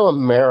that I know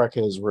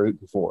America is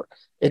rooting for.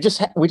 It's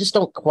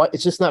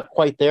just not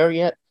quite there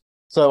yet.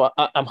 So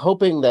I'm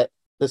hoping that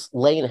this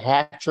Lane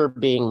Hatcher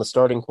being the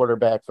starting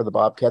quarterback for the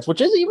Bobcats,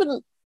 which is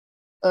even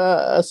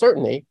a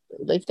certainty,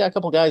 they've got a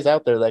couple guys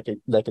out there that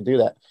could do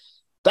that.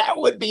 That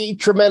would be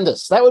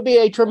tremendous. That would be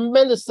a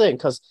tremendous thing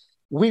because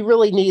we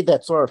really need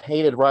that sort of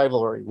hated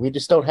rivalry. We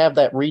just don't have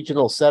that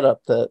regional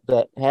setup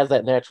that has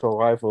that natural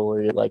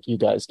rivalry like you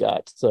guys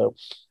got. So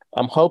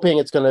I'm hoping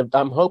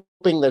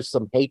there's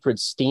some hatred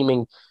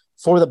steaming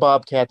for the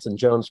Bobcats in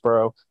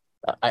Jonesboro.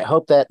 I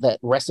hope that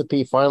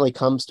recipe finally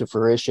comes to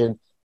fruition.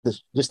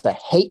 Just a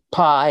hate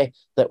pie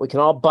that we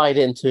can all bite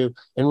into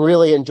and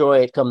really enjoy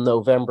it come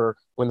November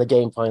when the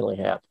game finally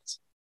happens.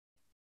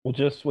 We'll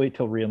just wait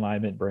till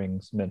realignment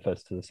brings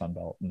Memphis to the Sun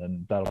Belt, and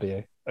then that'll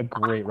be a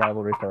great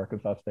rivalry for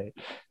Arkansas State.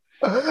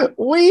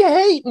 We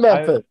hate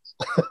Memphis.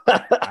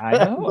 I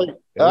know.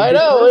 I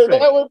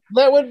know.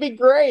 That would be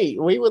great.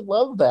 We would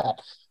love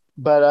that.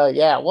 But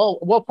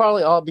we'll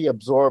probably all be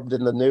absorbed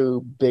in the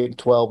new Big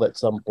 12 at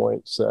some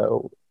point.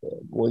 So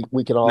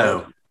we can all.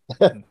 No.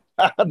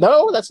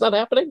 No, that's not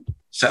happening.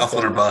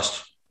 Southland or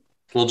bust.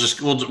 We'll just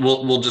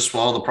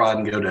swallow the pride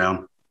and go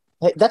down.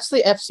 Hey, that's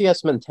the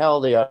FCS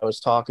mentality I was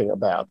talking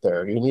about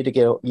there. You need to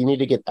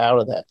get out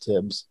of that,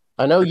 Thibs.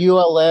 I know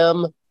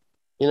ULM,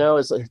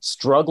 is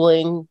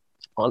struggling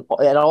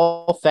at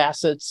all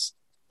facets.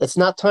 It's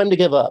not time to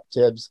give up,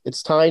 Thibs.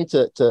 It's time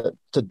to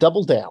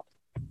double down.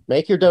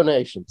 Make your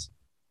donations.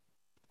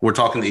 We're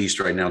talking the East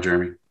right now,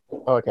 Jeremy.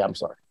 Okay, I'm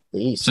sorry.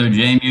 The East. So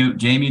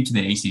JMU to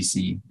the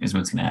ACC is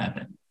what's going to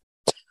happen.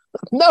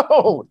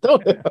 No,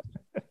 don't.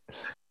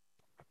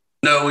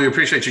 No, we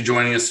appreciate you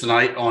joining us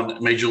tonight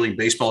on Major League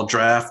Baseball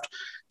Draft.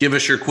 Give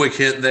us your quick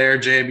hit there,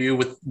 JMU,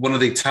 with one of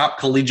the top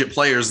collegiate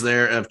players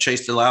there of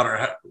Chase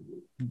DeLauder.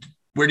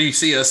 Where do you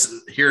see us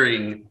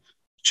hearing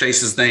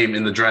Chase's name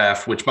in the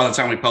draft, which by the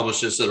time we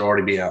publish this, it'll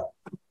already be out?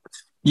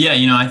 Yeah,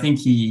 I think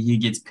he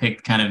gets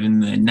picked kind of in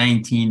the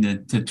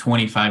 19 to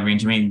 25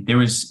 range. I mean, there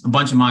was a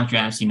bunch of mock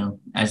drafts,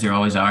 as there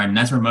always are, and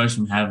that's where most of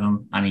them have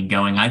them,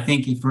 going. I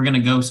think if we're going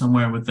to go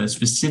somewhere with a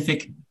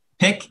specific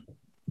pick,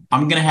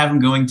 I'm going to have him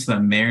going to the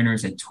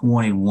Mariners at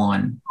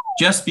 21,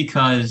 just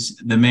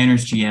because the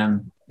Mariners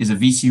GM is a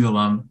VCU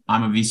alum.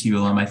 I'm a VCU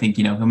alum. I think,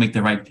 he'll make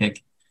the right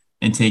pick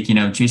and take,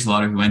 Chase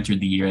DeLauder, who entered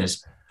the year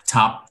as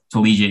top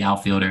collegiate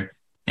outfielder,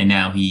 and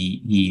now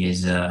he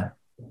is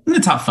in the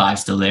top 5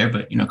 still there,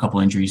 but, a couple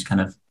injuries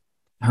kind of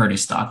hurt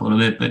his stock a little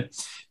bit. But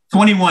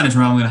 21 is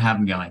where I'm going to have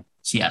him going,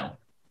 Seattle.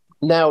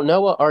 Now,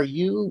 Noah, are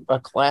you a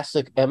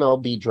classic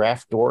MLB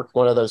draft dork,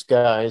 one of those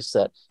guys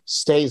that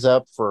stays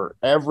up for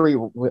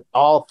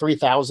all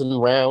 3,000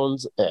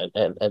 rounds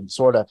and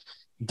sort of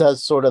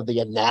does sort of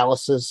the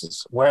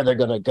analysis where they're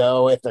going to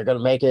go, if they're going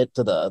to make it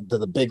to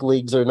the big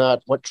leagues or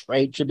not, what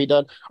trade should be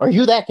done? Are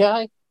you that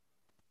guy?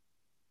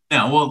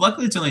 No, well,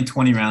 luckily it's only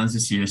 20 rounds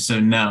this year, so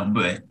no.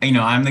 But,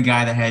 I'm the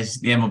guy that has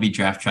the MLB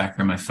draft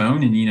tracker on my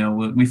phone, and,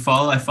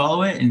 I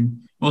follow it,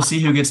 and we'll see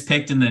who gets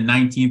picked in the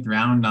 19th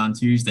round on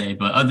Tuesday.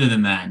 But other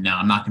than that, no,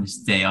 I'm not going to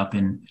stay up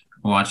and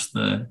watch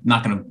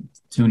not going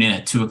to tune in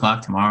at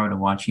 2:00 tomorrow to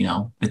watch,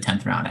 the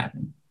 10th round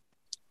happen.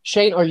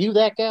 Shane, are you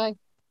that guy?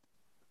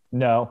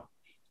 No,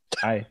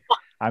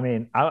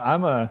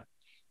 I'm a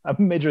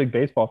Major League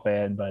Baseball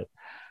fan, but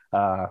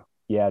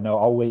no,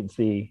 I'll wait and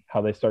see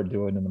how they start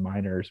doing in the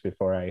minors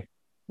before I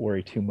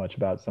worry too much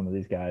about some of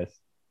these guys.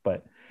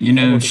 But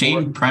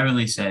Shane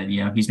privately said,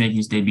 he's making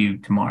his debut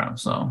tomorrow.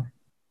 So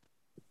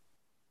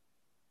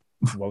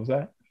what was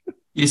that?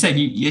 You said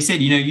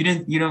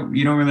you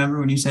don't remember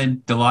when you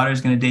said DeLauder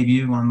is going to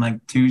debut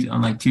on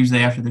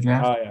Tuesday after the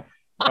draft? Oh yeah.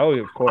 Oh,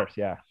 of course,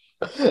 yeah.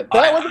 That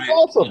was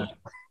awesome.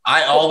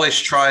 I always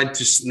tried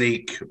to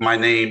sneak my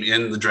name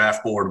in the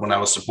draft board when I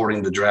was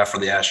supporting the draft for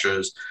the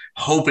Astros,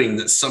 hoping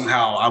that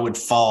somehow I would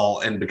fall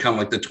and become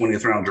like the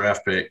 20th round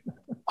draft pick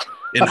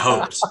in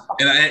hopes.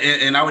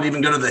 And I would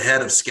even go to the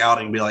head of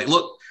scouting and be like,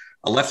 look,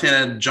 a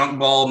left-handed junk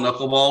ball,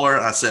 knuckleballer.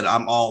 I said,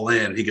 I'm all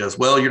in. He goes,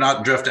 well, you're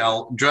not draft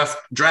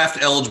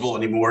eligible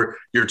anymore.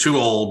 You're too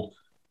old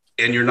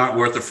and you're not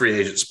worth a free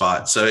agent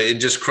spot. So it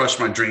just crushed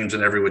my dreams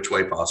in every which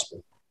way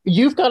possible.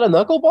 You've got a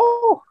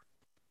knuckleball?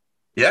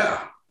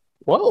 Yeah.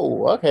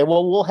 Whoa. Okay.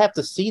 Well, we'll have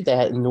to see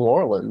that in New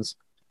Orleans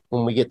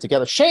when we get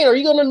together. Shane, are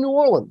you going to New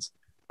Orleans?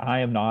 I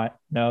am not.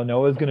 No,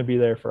 Noah's going to be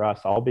there for us.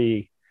 I'll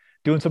be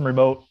doing some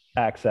remote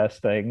access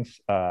things.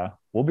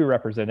 We'll be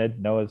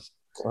represented. Noah's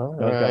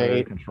got it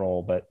in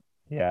control, but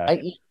yeah.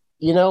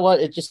 You know what?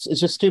 It's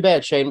just too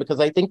bad, Shane, because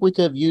I think we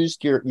could have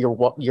used your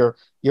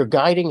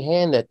guiding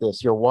hand at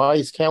this, your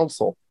wise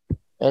counsel,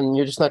 and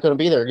you're just not going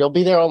to be there. You'll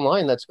be there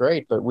online. That's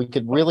great, but we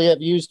could really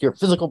have used your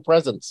physical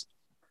presence.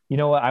 You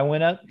know what? I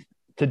went up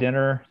to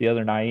dinner the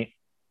other night,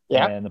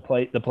 and the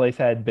place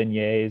had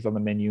beignets on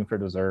the menu for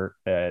dessert,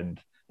 and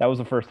that was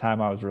the first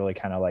time I was really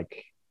kind of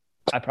like,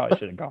 I probably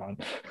should have gone.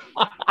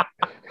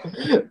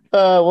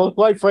 Well,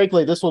 quite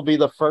frankly, this will be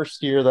the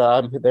first year that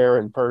I'm there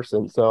in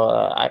person, so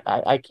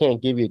I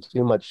can't give you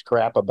too much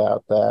crap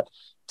about that.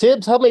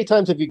 Thibs, how many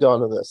times have you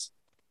gone to this?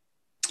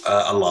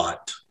 A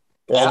lot.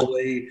 Yeah. All the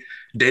way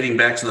dating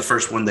back to the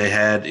first one they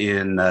had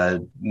in,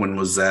 when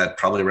was that?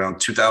 Probably around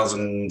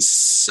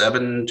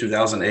 2007,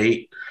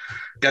 2008.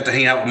 Got to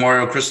hang out with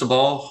Mario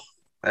Cristobal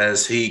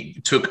as he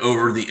took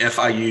over the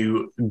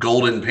FIU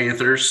Golden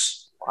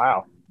Panthers.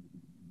 Wow.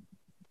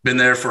 Been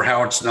there for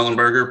Howard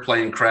Snellenberger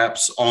playing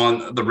craps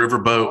on the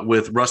riverboat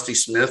with Rusty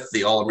Smith,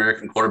 the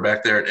All-American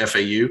quarterback there at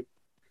FAU.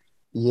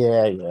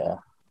 Yeah.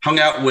 Hung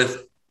out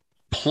with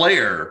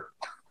player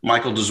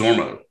Michael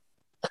DeZormo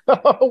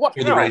for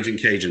the Raging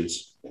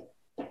Cajuns.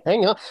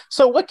 Hang on.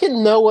 So what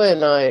can Noah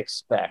and I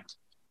expect?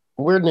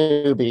 We're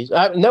newbies.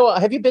 Noah,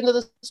 have you been to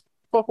this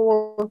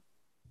before?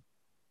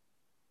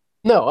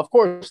 No, of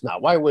course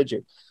not. Why would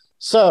you?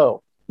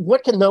 So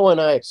what can Noah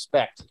and I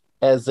expect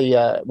as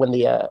when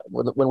we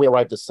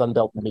arrived at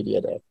Sunbelt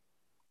Media Day?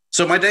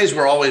 So my days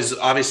were always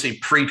obviously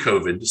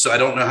pre-COVID, so I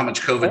don't know how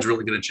much COVID's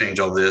really going to change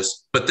all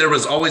this. But there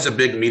was always a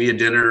big media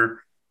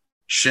dinner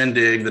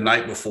shindig the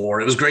night before.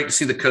 It was great to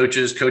see the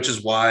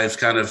coaches' wives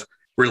kind of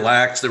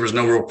relax. There was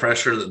no real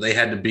pressure that they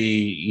had to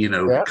be,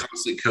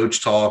 constant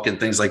coach talk and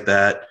things like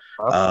that.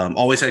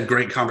 Always had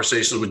great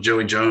conversations with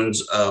Joey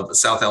Jones of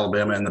South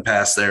Alabama in the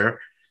past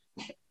there.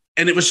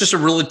 And it was just a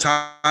really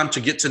time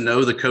to get to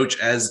know the coach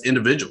as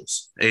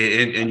individuals.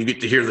 And you get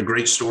to hear the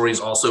great stories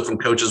also from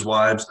coaches'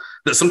 wives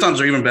that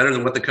sometimes are even better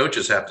than what the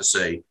coaches have to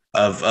say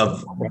of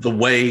the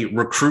way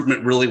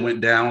recruitment really went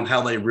down,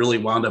 how they really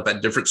wound up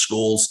at different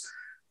schools.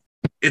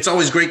 It's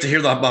always great to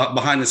hear the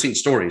behind the scenes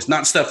stories,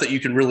 not stuff that you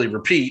can really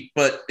repeat,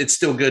 but it's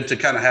still good to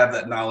kind of have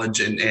that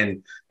knowledge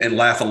and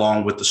laugh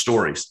along with the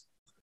stories.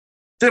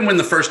 Then when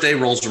the first day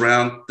rolls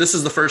around, this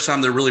is the first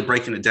time they're really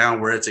breaking it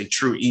down where it's a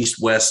true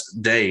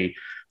East-West day.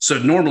 So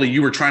normally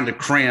you were trying to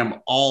cram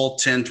all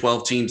 10,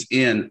 12 teams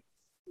in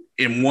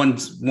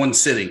one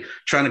sitting,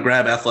 trying to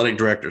grab athletic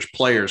directors,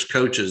 players,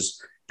 coaches,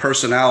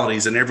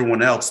 personalities, and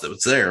everyone else that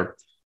was there.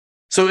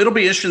 So it'll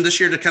be interesting this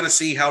year to kind of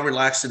see how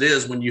relaxed it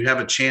is when you have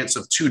a chance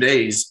of 2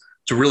 days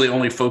to really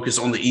only focus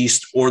on the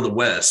East or the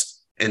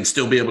West and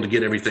still be able to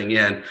get everything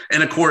in.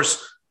 And of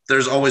course,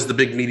 there's always the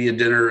big media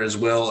dinner as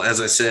well.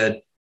 As I said,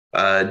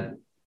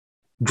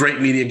 great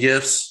media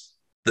gifts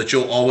that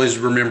you'll always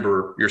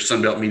remember your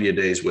Sunbelt Media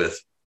Days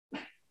with.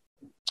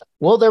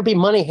 Will there be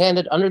money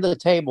handed under the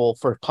table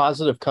for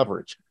positive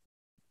coverage?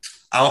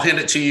 I'll hand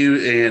it to you,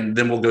 and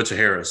then we'll go to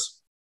Harris.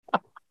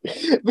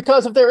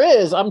 Because if there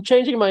is, I'm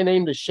changing my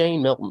name to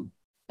Shane Milton,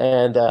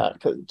 and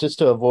just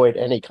to avoid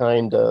any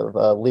kind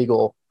of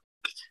legal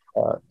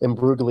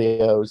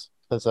imbroglios,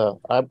 because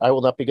I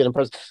will not be good in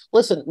person.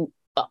 Listen,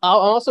 I'm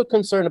also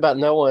concerned about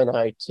Noah and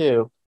I,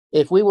 too.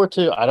 If we were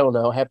to, I don't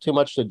know, have too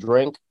much to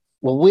drink,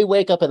 will we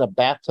wake up in a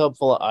bathtub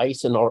full of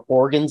ice and our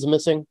organs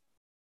missing?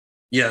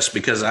 Yes,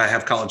 because I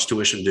have college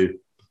tuition due.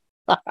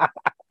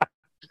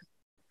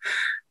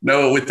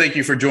 Noah, we thank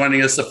you for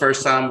joining us the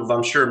first time of,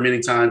 I'm sure, many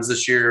times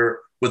this year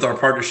with our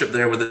partnership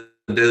there with the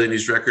Daily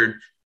News Record.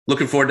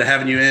 Looking forward to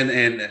having you in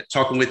and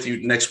talking with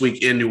you next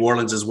week in New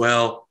Orleans as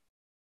well.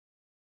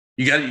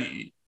 You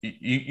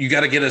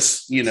got to get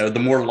us, the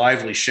more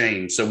lively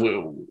Shane.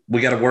 So we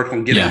got to work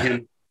on getting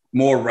him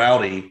more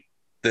rowdy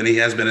than he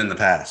has been in the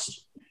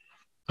past.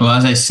 Well,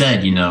 as I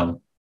said,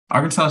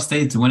 Arkansas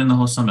State's winning the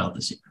whole Sun Belt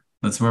this year.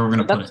 That's where we're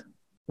going to put it.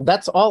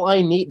 That's all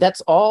I need.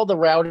 That's all the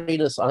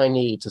rowdiness I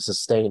need to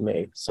sustain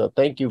me. So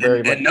thank you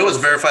very much. And Noah's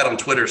verified on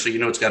Twitter, so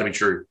it's got to be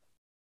true.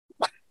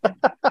 I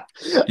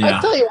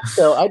tell you what,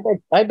 though,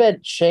 I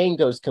bet Shane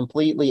goes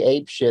completely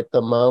apeshit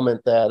the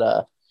moment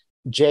that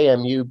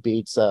JMU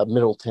beats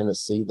Middle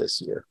Tennessee this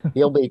year.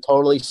 He'll be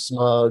totally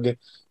smug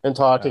and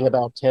talking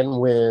about 10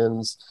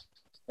 wins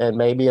and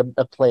maybe a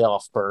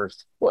playoff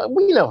berth. Well,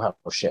 we know how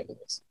Shane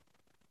is.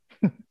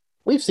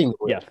 We've seen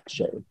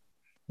Shane.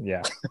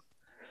 Yeah.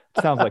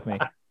 Sounds like me.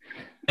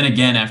 And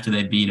again, after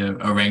they beat a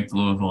ranked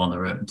Louisville on the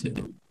road,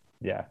 too.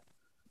 Yeah.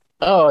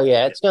 Oh,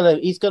 yeah.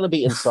 He's gonna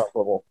be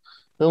insufferable.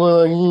 And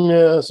we're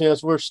like,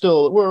 yes,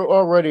 we're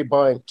already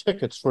buying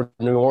tickets for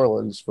New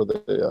Orleans for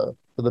the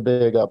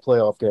big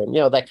playoff game.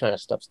 That kind of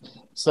stuff.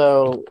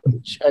 So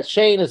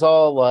Shane is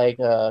all like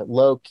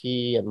low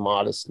key and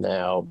modest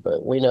now,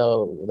 but we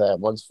know that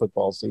once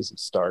football season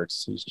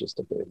starts, he's just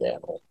a big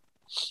animal.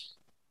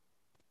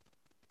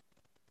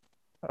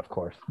 Of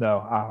course.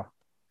 No,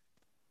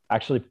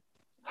 actually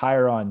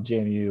higher on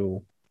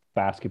JMU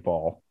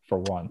basketball for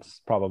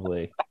once,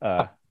 probably.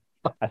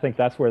 I think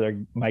that's where they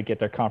might get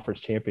their conference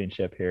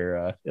championship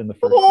here in the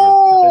first year.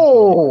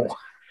 Oh,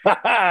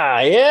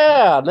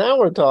 yeah. Now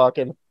we're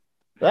talking.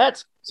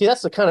 That's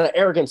the kind of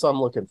arrogance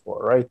I'm looking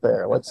for right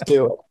there. Let's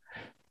do it.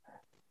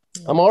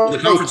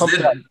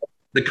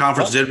 The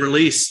conference did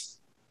release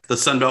the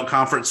Sun Belt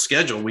Conference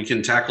schedule. We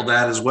can tackle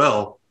that as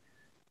well.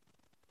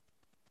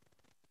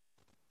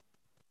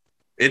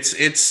 It's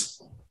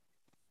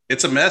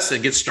a mess.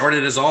 It gets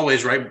started as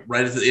always, right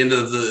at the end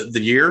of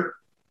the year.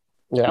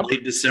 Yeah.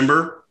 Late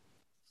December.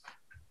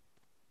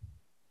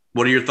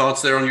 What are your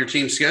thoughts there on your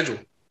team's schedule?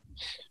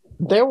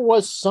 There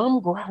was some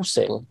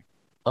grousing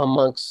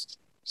amongst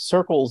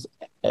circles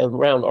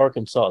around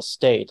Arkansas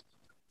State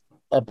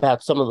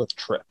about some of the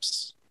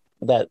trips,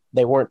 that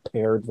they weren't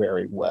paired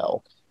very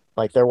well.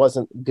 Like there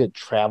wasn't good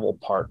travel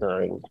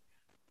partnering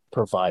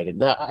provided.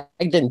 Now,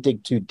 I didn't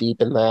dig too deep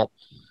in that,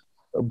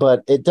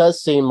 but it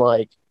does seem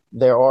like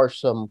there are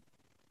some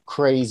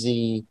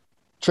crazy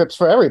trips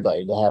for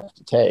everybody to have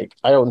to take.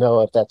 I don't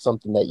know if that's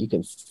something that you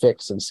can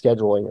fix in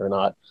scheduling or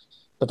not,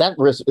 but that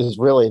is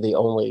really the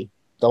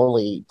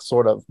only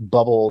sort of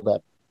bubble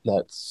that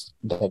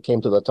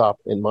came to the top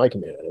in my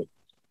community.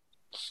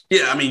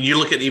 Yeah, I mean, you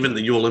look at even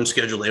the ULM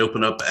schedule. They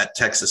open up at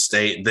Texas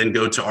State, then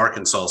go to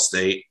Arkansas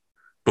State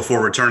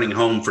before returning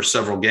home for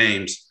several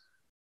games.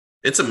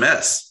 It's a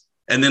mess.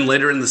 And then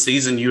later in the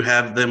season, you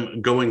have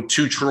them going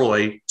to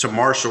Troy, to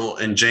Marshall,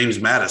 and James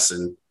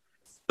Madison.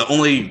 The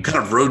only kind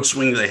of road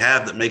swing they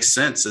have that makes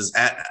sense is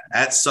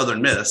at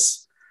Southern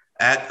Miss,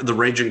 at the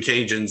Raging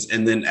Cajuns,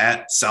 and then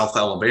at South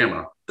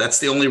Alabama. That's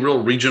the only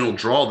real regional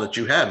draw that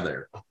you have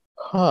there.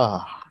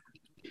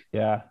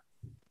 Yeah.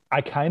 I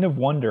kind of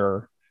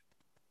wonder,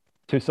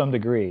 to some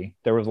degree,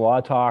 there was a lot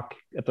of talk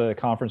at the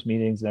conference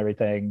meetings and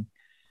everything.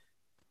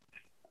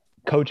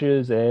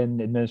 Coaches and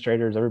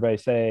administrators, everybody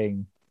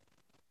saying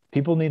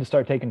people need to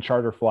start taking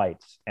charter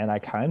flights. And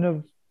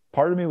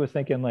part of me was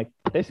thinking, like,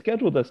 they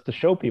scheduled this to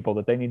show people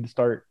that they need to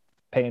start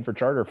paying for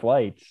charter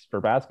flights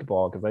for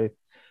basketball, because they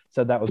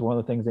said that was one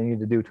of the things they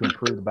needed to do to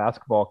improve the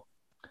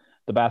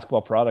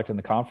basketball product in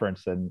the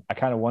conference. And I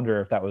kind of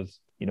wonder if that was,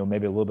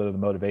 maybe a little bit of the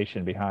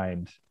motivation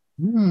behind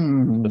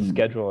the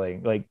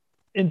scheduling. Like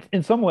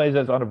in some ways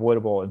that's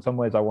unavoidable. In some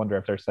ways, I wonder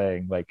if they're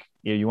saying, like,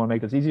 you want to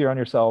make this easier on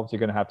yourselves, you're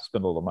going to have to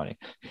spend a little money.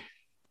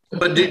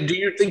 But do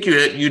you think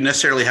you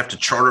necessarily have to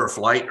charter a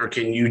flight, or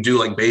can you do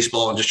like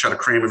baseball and just try to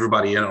cram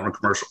everybody in on a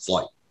commercial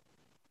flight?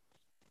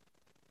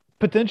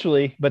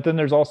 Potentially, but then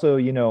there's also,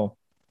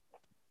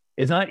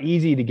 it's not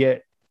easy to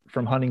get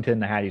from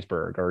Huntington to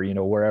Hattiesburg or,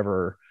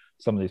 wherever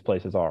some of these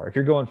places are. If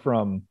you're going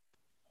from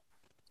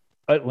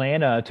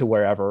Atlanta to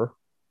wherever,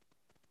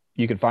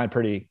 you can find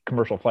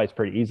commercial flights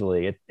pretty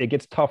easily. It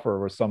gets tougher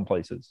with some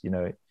places.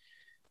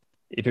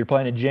 If you're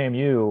playing at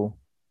JMU,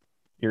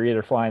 you're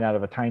either flying out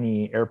of a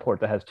tiny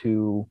airport that has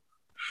 2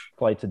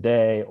 flights a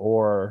day,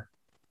 or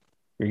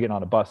you're getting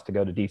on a bus to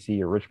go to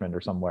DC or Richmond or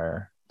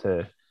somewhere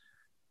to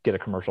get a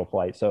commercial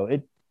flight.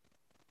 So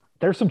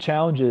there's some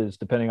challenges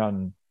depending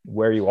on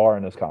where you are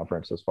in this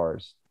conference as far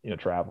as,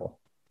 travel.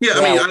 Yeah,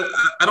 I mean,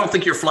 I don't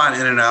think you're flying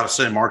in and out of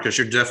San Marcos.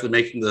 You're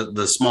definitely making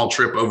the small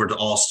trip over to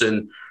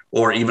Austin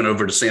or even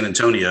over to San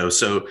Antonio.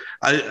 So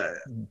I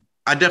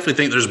definitely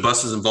think there's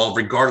buses involved,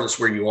 regardless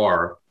where you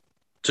are,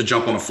 to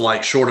jump on a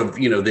flight, short of,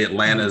 the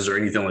Atlantas or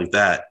anything like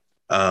that.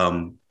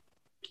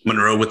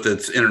 Monroe with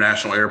its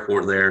international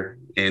airport there,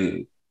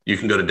 and you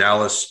can go to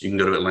Dallas, you can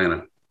go to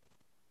Atlanta.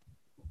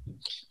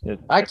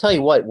 I tell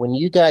you what, when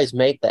you guys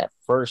make that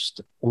first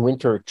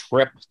winter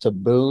trip to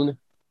Boone,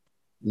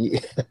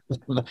 that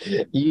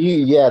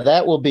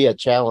will be a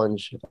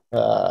challenge.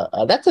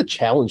 That's a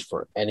challenge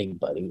for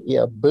anybody.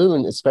 Yeah,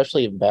 Boone,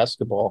 especially in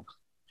basketball,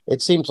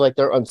 it seems like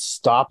they're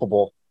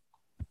unstoppable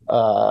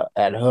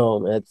at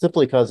home, and it's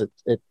simply because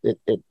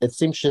it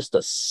seems just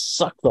to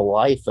suck the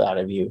life out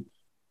of you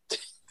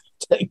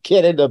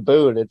get into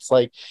Boone. It's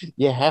like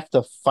you have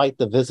to fight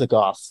the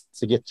Visigoths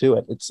to get to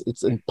it.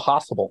 It's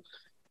impossible.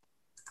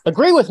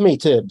 Agree with me,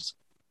 Thibs.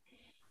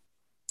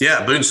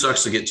 Yeah, Boone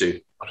sucks to get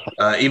to.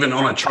 Even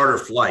on a charter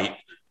flight,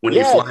 when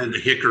you fly into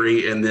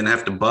Hickory and then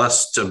have to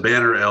bus to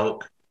Banner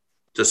Elk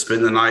to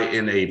spend the night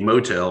in a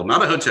motel,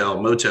 not a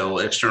hotel, motel,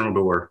 external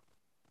door,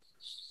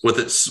 with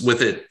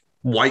it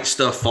white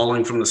stuff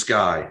falling from the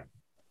sky.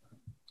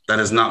 That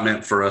is not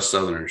meant for us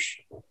Southerners.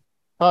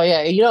 Oh,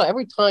 yeah.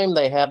 Every time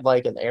they have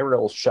like an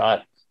aerial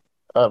shot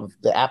of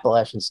the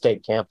Appalachian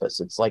State campus,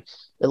 it's like,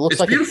 it looks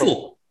like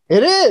beautiful.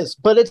 It is,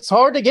 but it's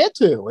hard to get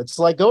to. It's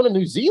like going to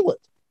New Zealand.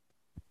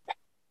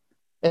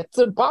 It's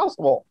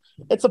impossible.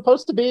 It's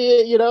supposed to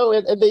be, in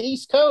the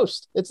East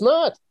Coast. It's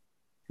not.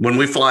 When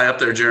we fly up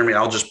there, Jeremy,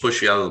 I'll just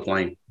push you out of the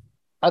plane.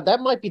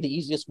 That might be the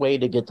easiest way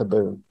to get to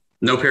Boone.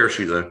 No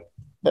parachute, though.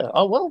 Yeah.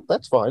 Oh, well,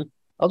 that's fine.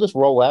 I'll just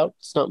roll out.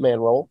 Stuntman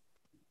roll.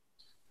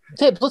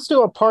 Thibs, let's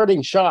do our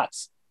parting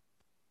shots.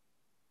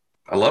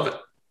 I love it.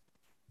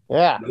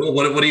 Yeah.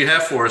 What do you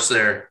have for us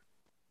there?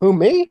 Who,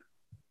 me?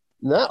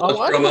 No.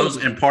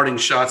 Promos and parting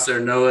shots there,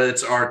 Noah.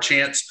 It's our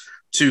chance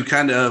to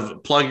kind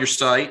of plug your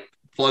site,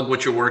 plug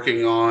what you're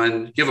working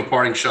on, give a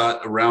parting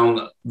shot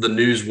around the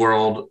news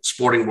world,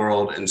 sporting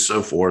world, and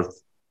so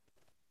forth.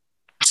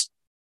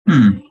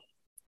 You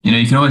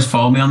can always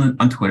follow me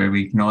on Twitter.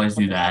 We can always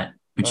do that.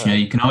 But,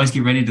 you can always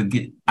get ready to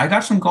get – I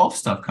got some golf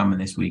stuff coming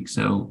this week,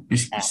 so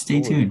just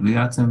stay tuned. We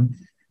got some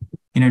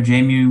 –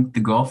 JMU, the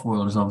golf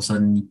world is all of a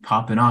sudden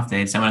popping off. They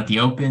had someone at the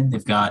Open.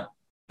 They've got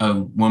a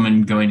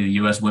woman going to the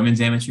U.S.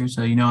 Women's Amateur.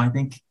 So, I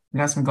think we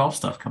got some golf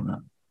stuff coming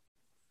up.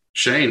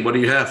 Shane, what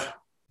do you have?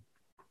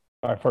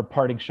 All right, for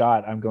parting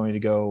shot, I'm going to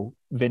go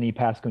Vinny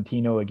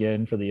Pasquantino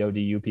again for the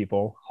ODU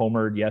people.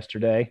 Homered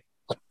yesterday.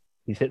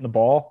 He's hitting the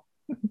ball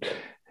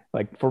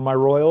like for my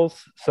Royals.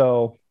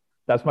 So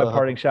that's my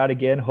parting shot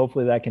again.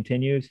 Hopefully that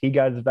continues. He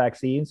got his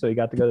vaccine, so he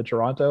got to go to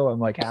Toronto. I'm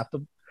like half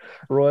the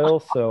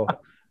Royals. So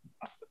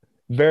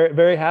very,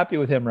 very happy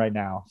with him right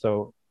now.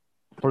 So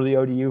for the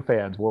ODU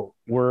fans,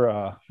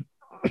 we're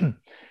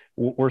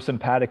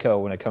simpatico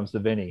when it comes to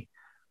Vinny.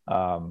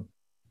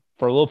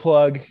 For a little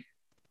plug,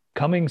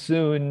 coming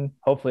soon,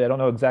 hopefully, I don't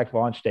know exact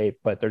launch date,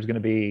 but there's going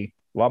to be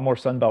a lot more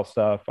Sunbelt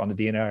stuff on the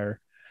DNR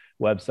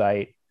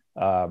website.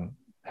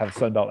 Have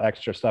Sunbelt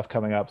Extra stuff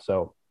coming up.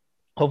 So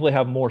hopefully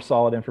have more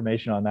solid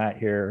information on that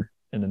here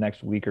in the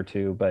next week or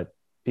two, but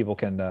people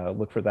can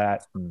look for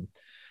that and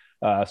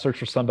search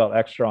for Sunbelt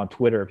Extra on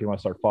Twitter if you want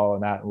to start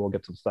following that, and we'll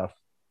get some stuff.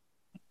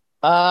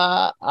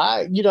 My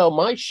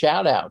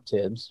shout out,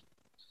 Thibs,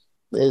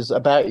 is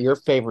about your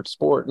favorite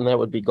sport, and that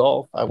would be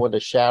golf. I want to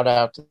shout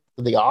out to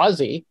the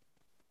Aussie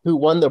who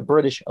won the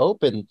British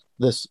Open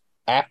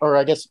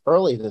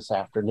early this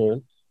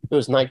afternoon. It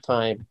was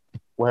nighttime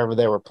wherever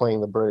they were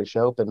playing the British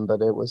Open, but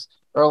it was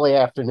early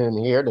afternoon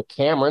here to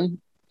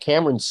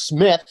Cameron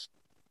Smith,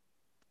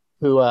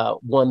 who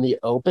won the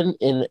Open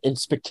in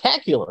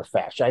spectacular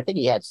fashion. I think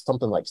he had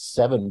something like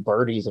 7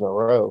 birdies in a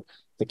row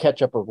to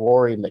catch up with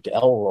Rory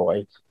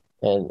McIlroy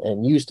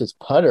and used his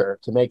putter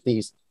to make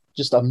these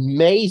just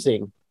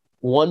amazing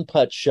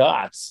one-putt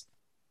shots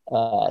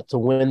to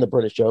win the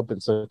British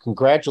Open. So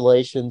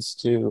congratulations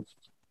to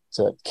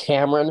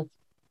Cameron,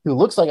 who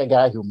looks like a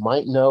guy who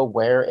might know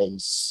where a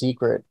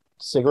secret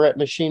cigarette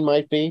machine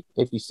might be.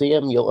 If you see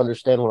him, you'll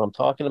understand what I'm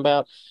talking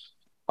about.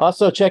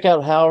 Also, check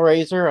out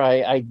Hellraiser.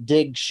 I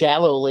dig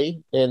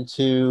shallowly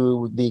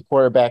into the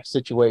quarterback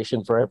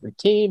situation for every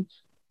team.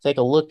 Take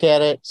a look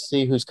at it,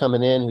 see who's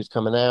coming in, who's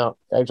coming out.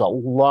 There's a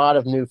lot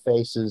of new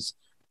faces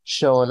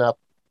showing up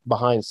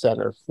behind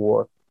center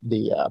for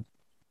the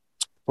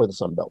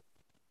Sun Belt.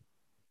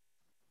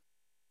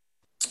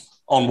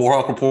 On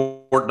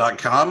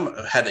WarhawkReport.com,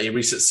 had a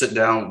recent sit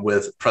down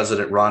with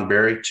President Ron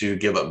Berry to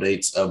give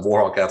updates of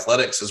Warhawk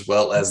athletics as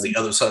well as the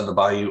other side of the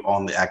bayou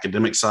on the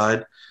academic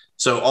side.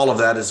 So all of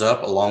that is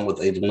up, along with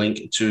a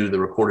link to the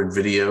recorded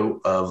video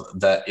of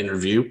that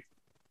interview.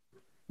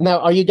 Now,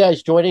 are you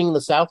guys joining the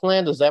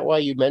Southland? Is that why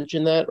you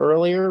mentioned that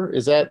earlier?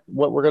 Is that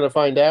what we're going to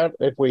find out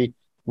if we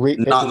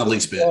not in the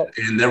least bit?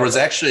 And there was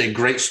actually a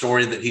great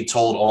story that he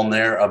told on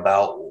there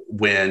about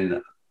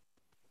when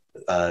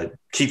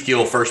Keith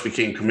Gill first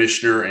became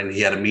commissioner, and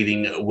he had a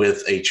meeting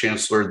with a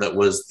chancellor that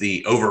was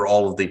the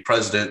overall of the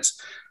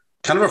presidents.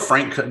 Kind of a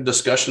frank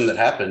discussion that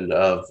happened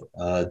of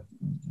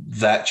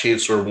that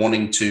chancellor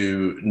wanting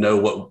to know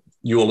what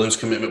ULM's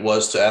commitment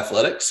was to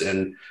athletics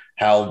and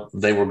how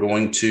they were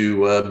going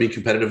to be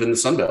competitive in the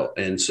Sun Belt.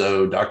 And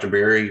so Dr.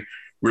 Berry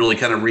really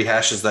kind of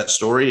rehashes that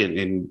story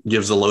and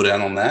gives a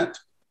lowdown on that.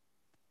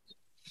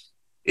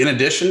 In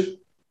addition,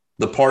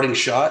 the parting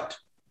shot,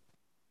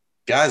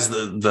 guys,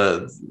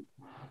 the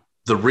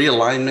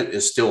realignment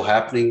is still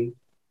happening.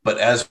 But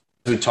as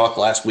we talked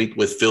last week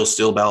with Phil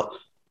Steele about,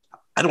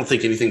 I don't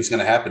think anything's going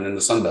to happen in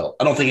the Sun Belt.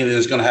 I don't think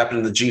anything's going to happen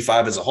in the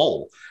G5 as a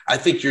whole. I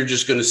think you're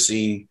just going to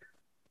see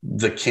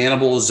the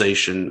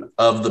cannibalization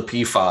of the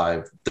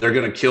P5. They're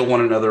going to kill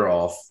one another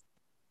off,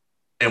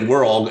 and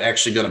we're all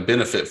actually going to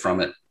benefit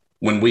from it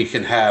when we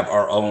can have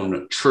our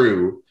own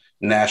true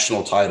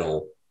national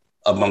title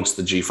amongst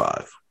the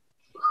G5.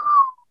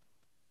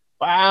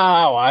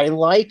 Wow, I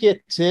like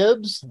it,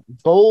 Thibs.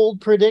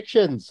 Bold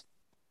predictions.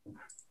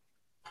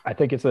 I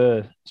think it's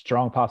a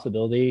strong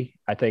possibility.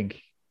 I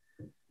think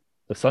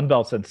the Sun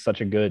Belt's in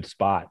such a good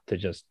spot to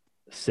just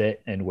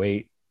sit and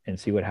wait and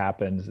see what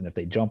happens. And if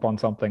they jump on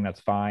something,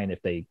 that's fine.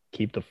 If they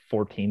keep the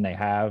 14 they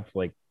have,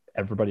 like,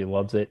 everybody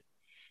loves it.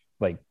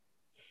 Like,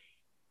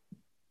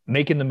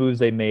 making the moves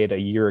they made a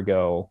year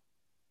ago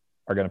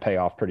are going to pay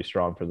off pretty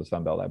strong for the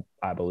Sun Belt,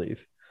 I believe.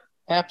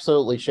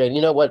 Absolutely, Shane.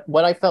 You know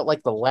what I felt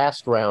like the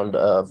last round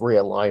of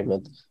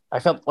realignment, I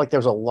felt like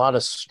there's a lot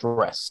of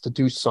stress to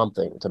do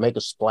something, to make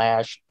a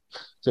splash,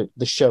 to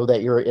show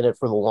that you're in it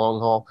for the long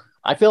haul.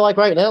 I feel like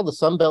right now the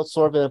Sun Belt's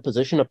sort of in a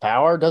position of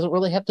power, doesn't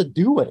really have to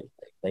do anything.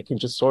 They can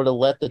just sort of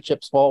let the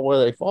chips fall where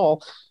they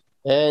fall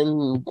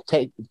and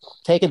take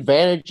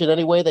advantage in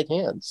any way they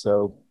can.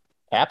 So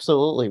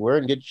absolutely, we're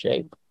in good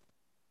shape.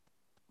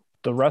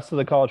 The rest of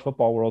the college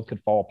football world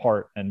could fall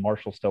apart, and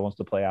Marshall still wants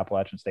to play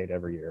Appalachian State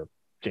every year.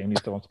 Jamie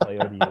still wants to play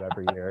ODU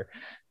every year.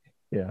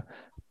 Yeah.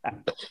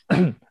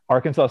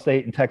 Arkansas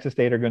State and Texas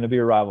State are going to be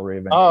a rivalry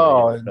eventually.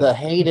 Oh, the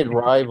hated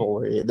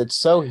rivalry. That's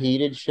so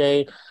heated,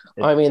 Shane.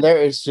 I mean,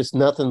 there is just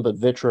nothing but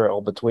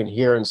vitriol between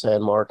here and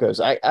San Marcos.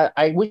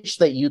 I wish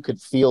that you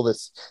could feel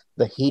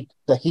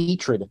the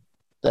hatred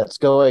that's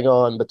going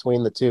on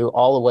between the two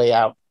all the way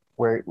out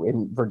where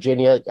in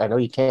Virginia. I know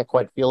you can't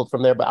quite feel it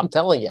from there, but I'm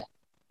telling you,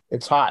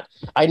 it's hot.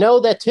 I know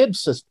that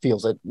Thibs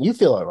feels it. You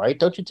feel it, right?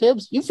 Don't you,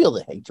 Thibs? You feel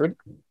the hatred.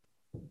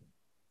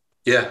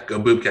 Yeah, go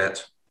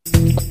Boobcats.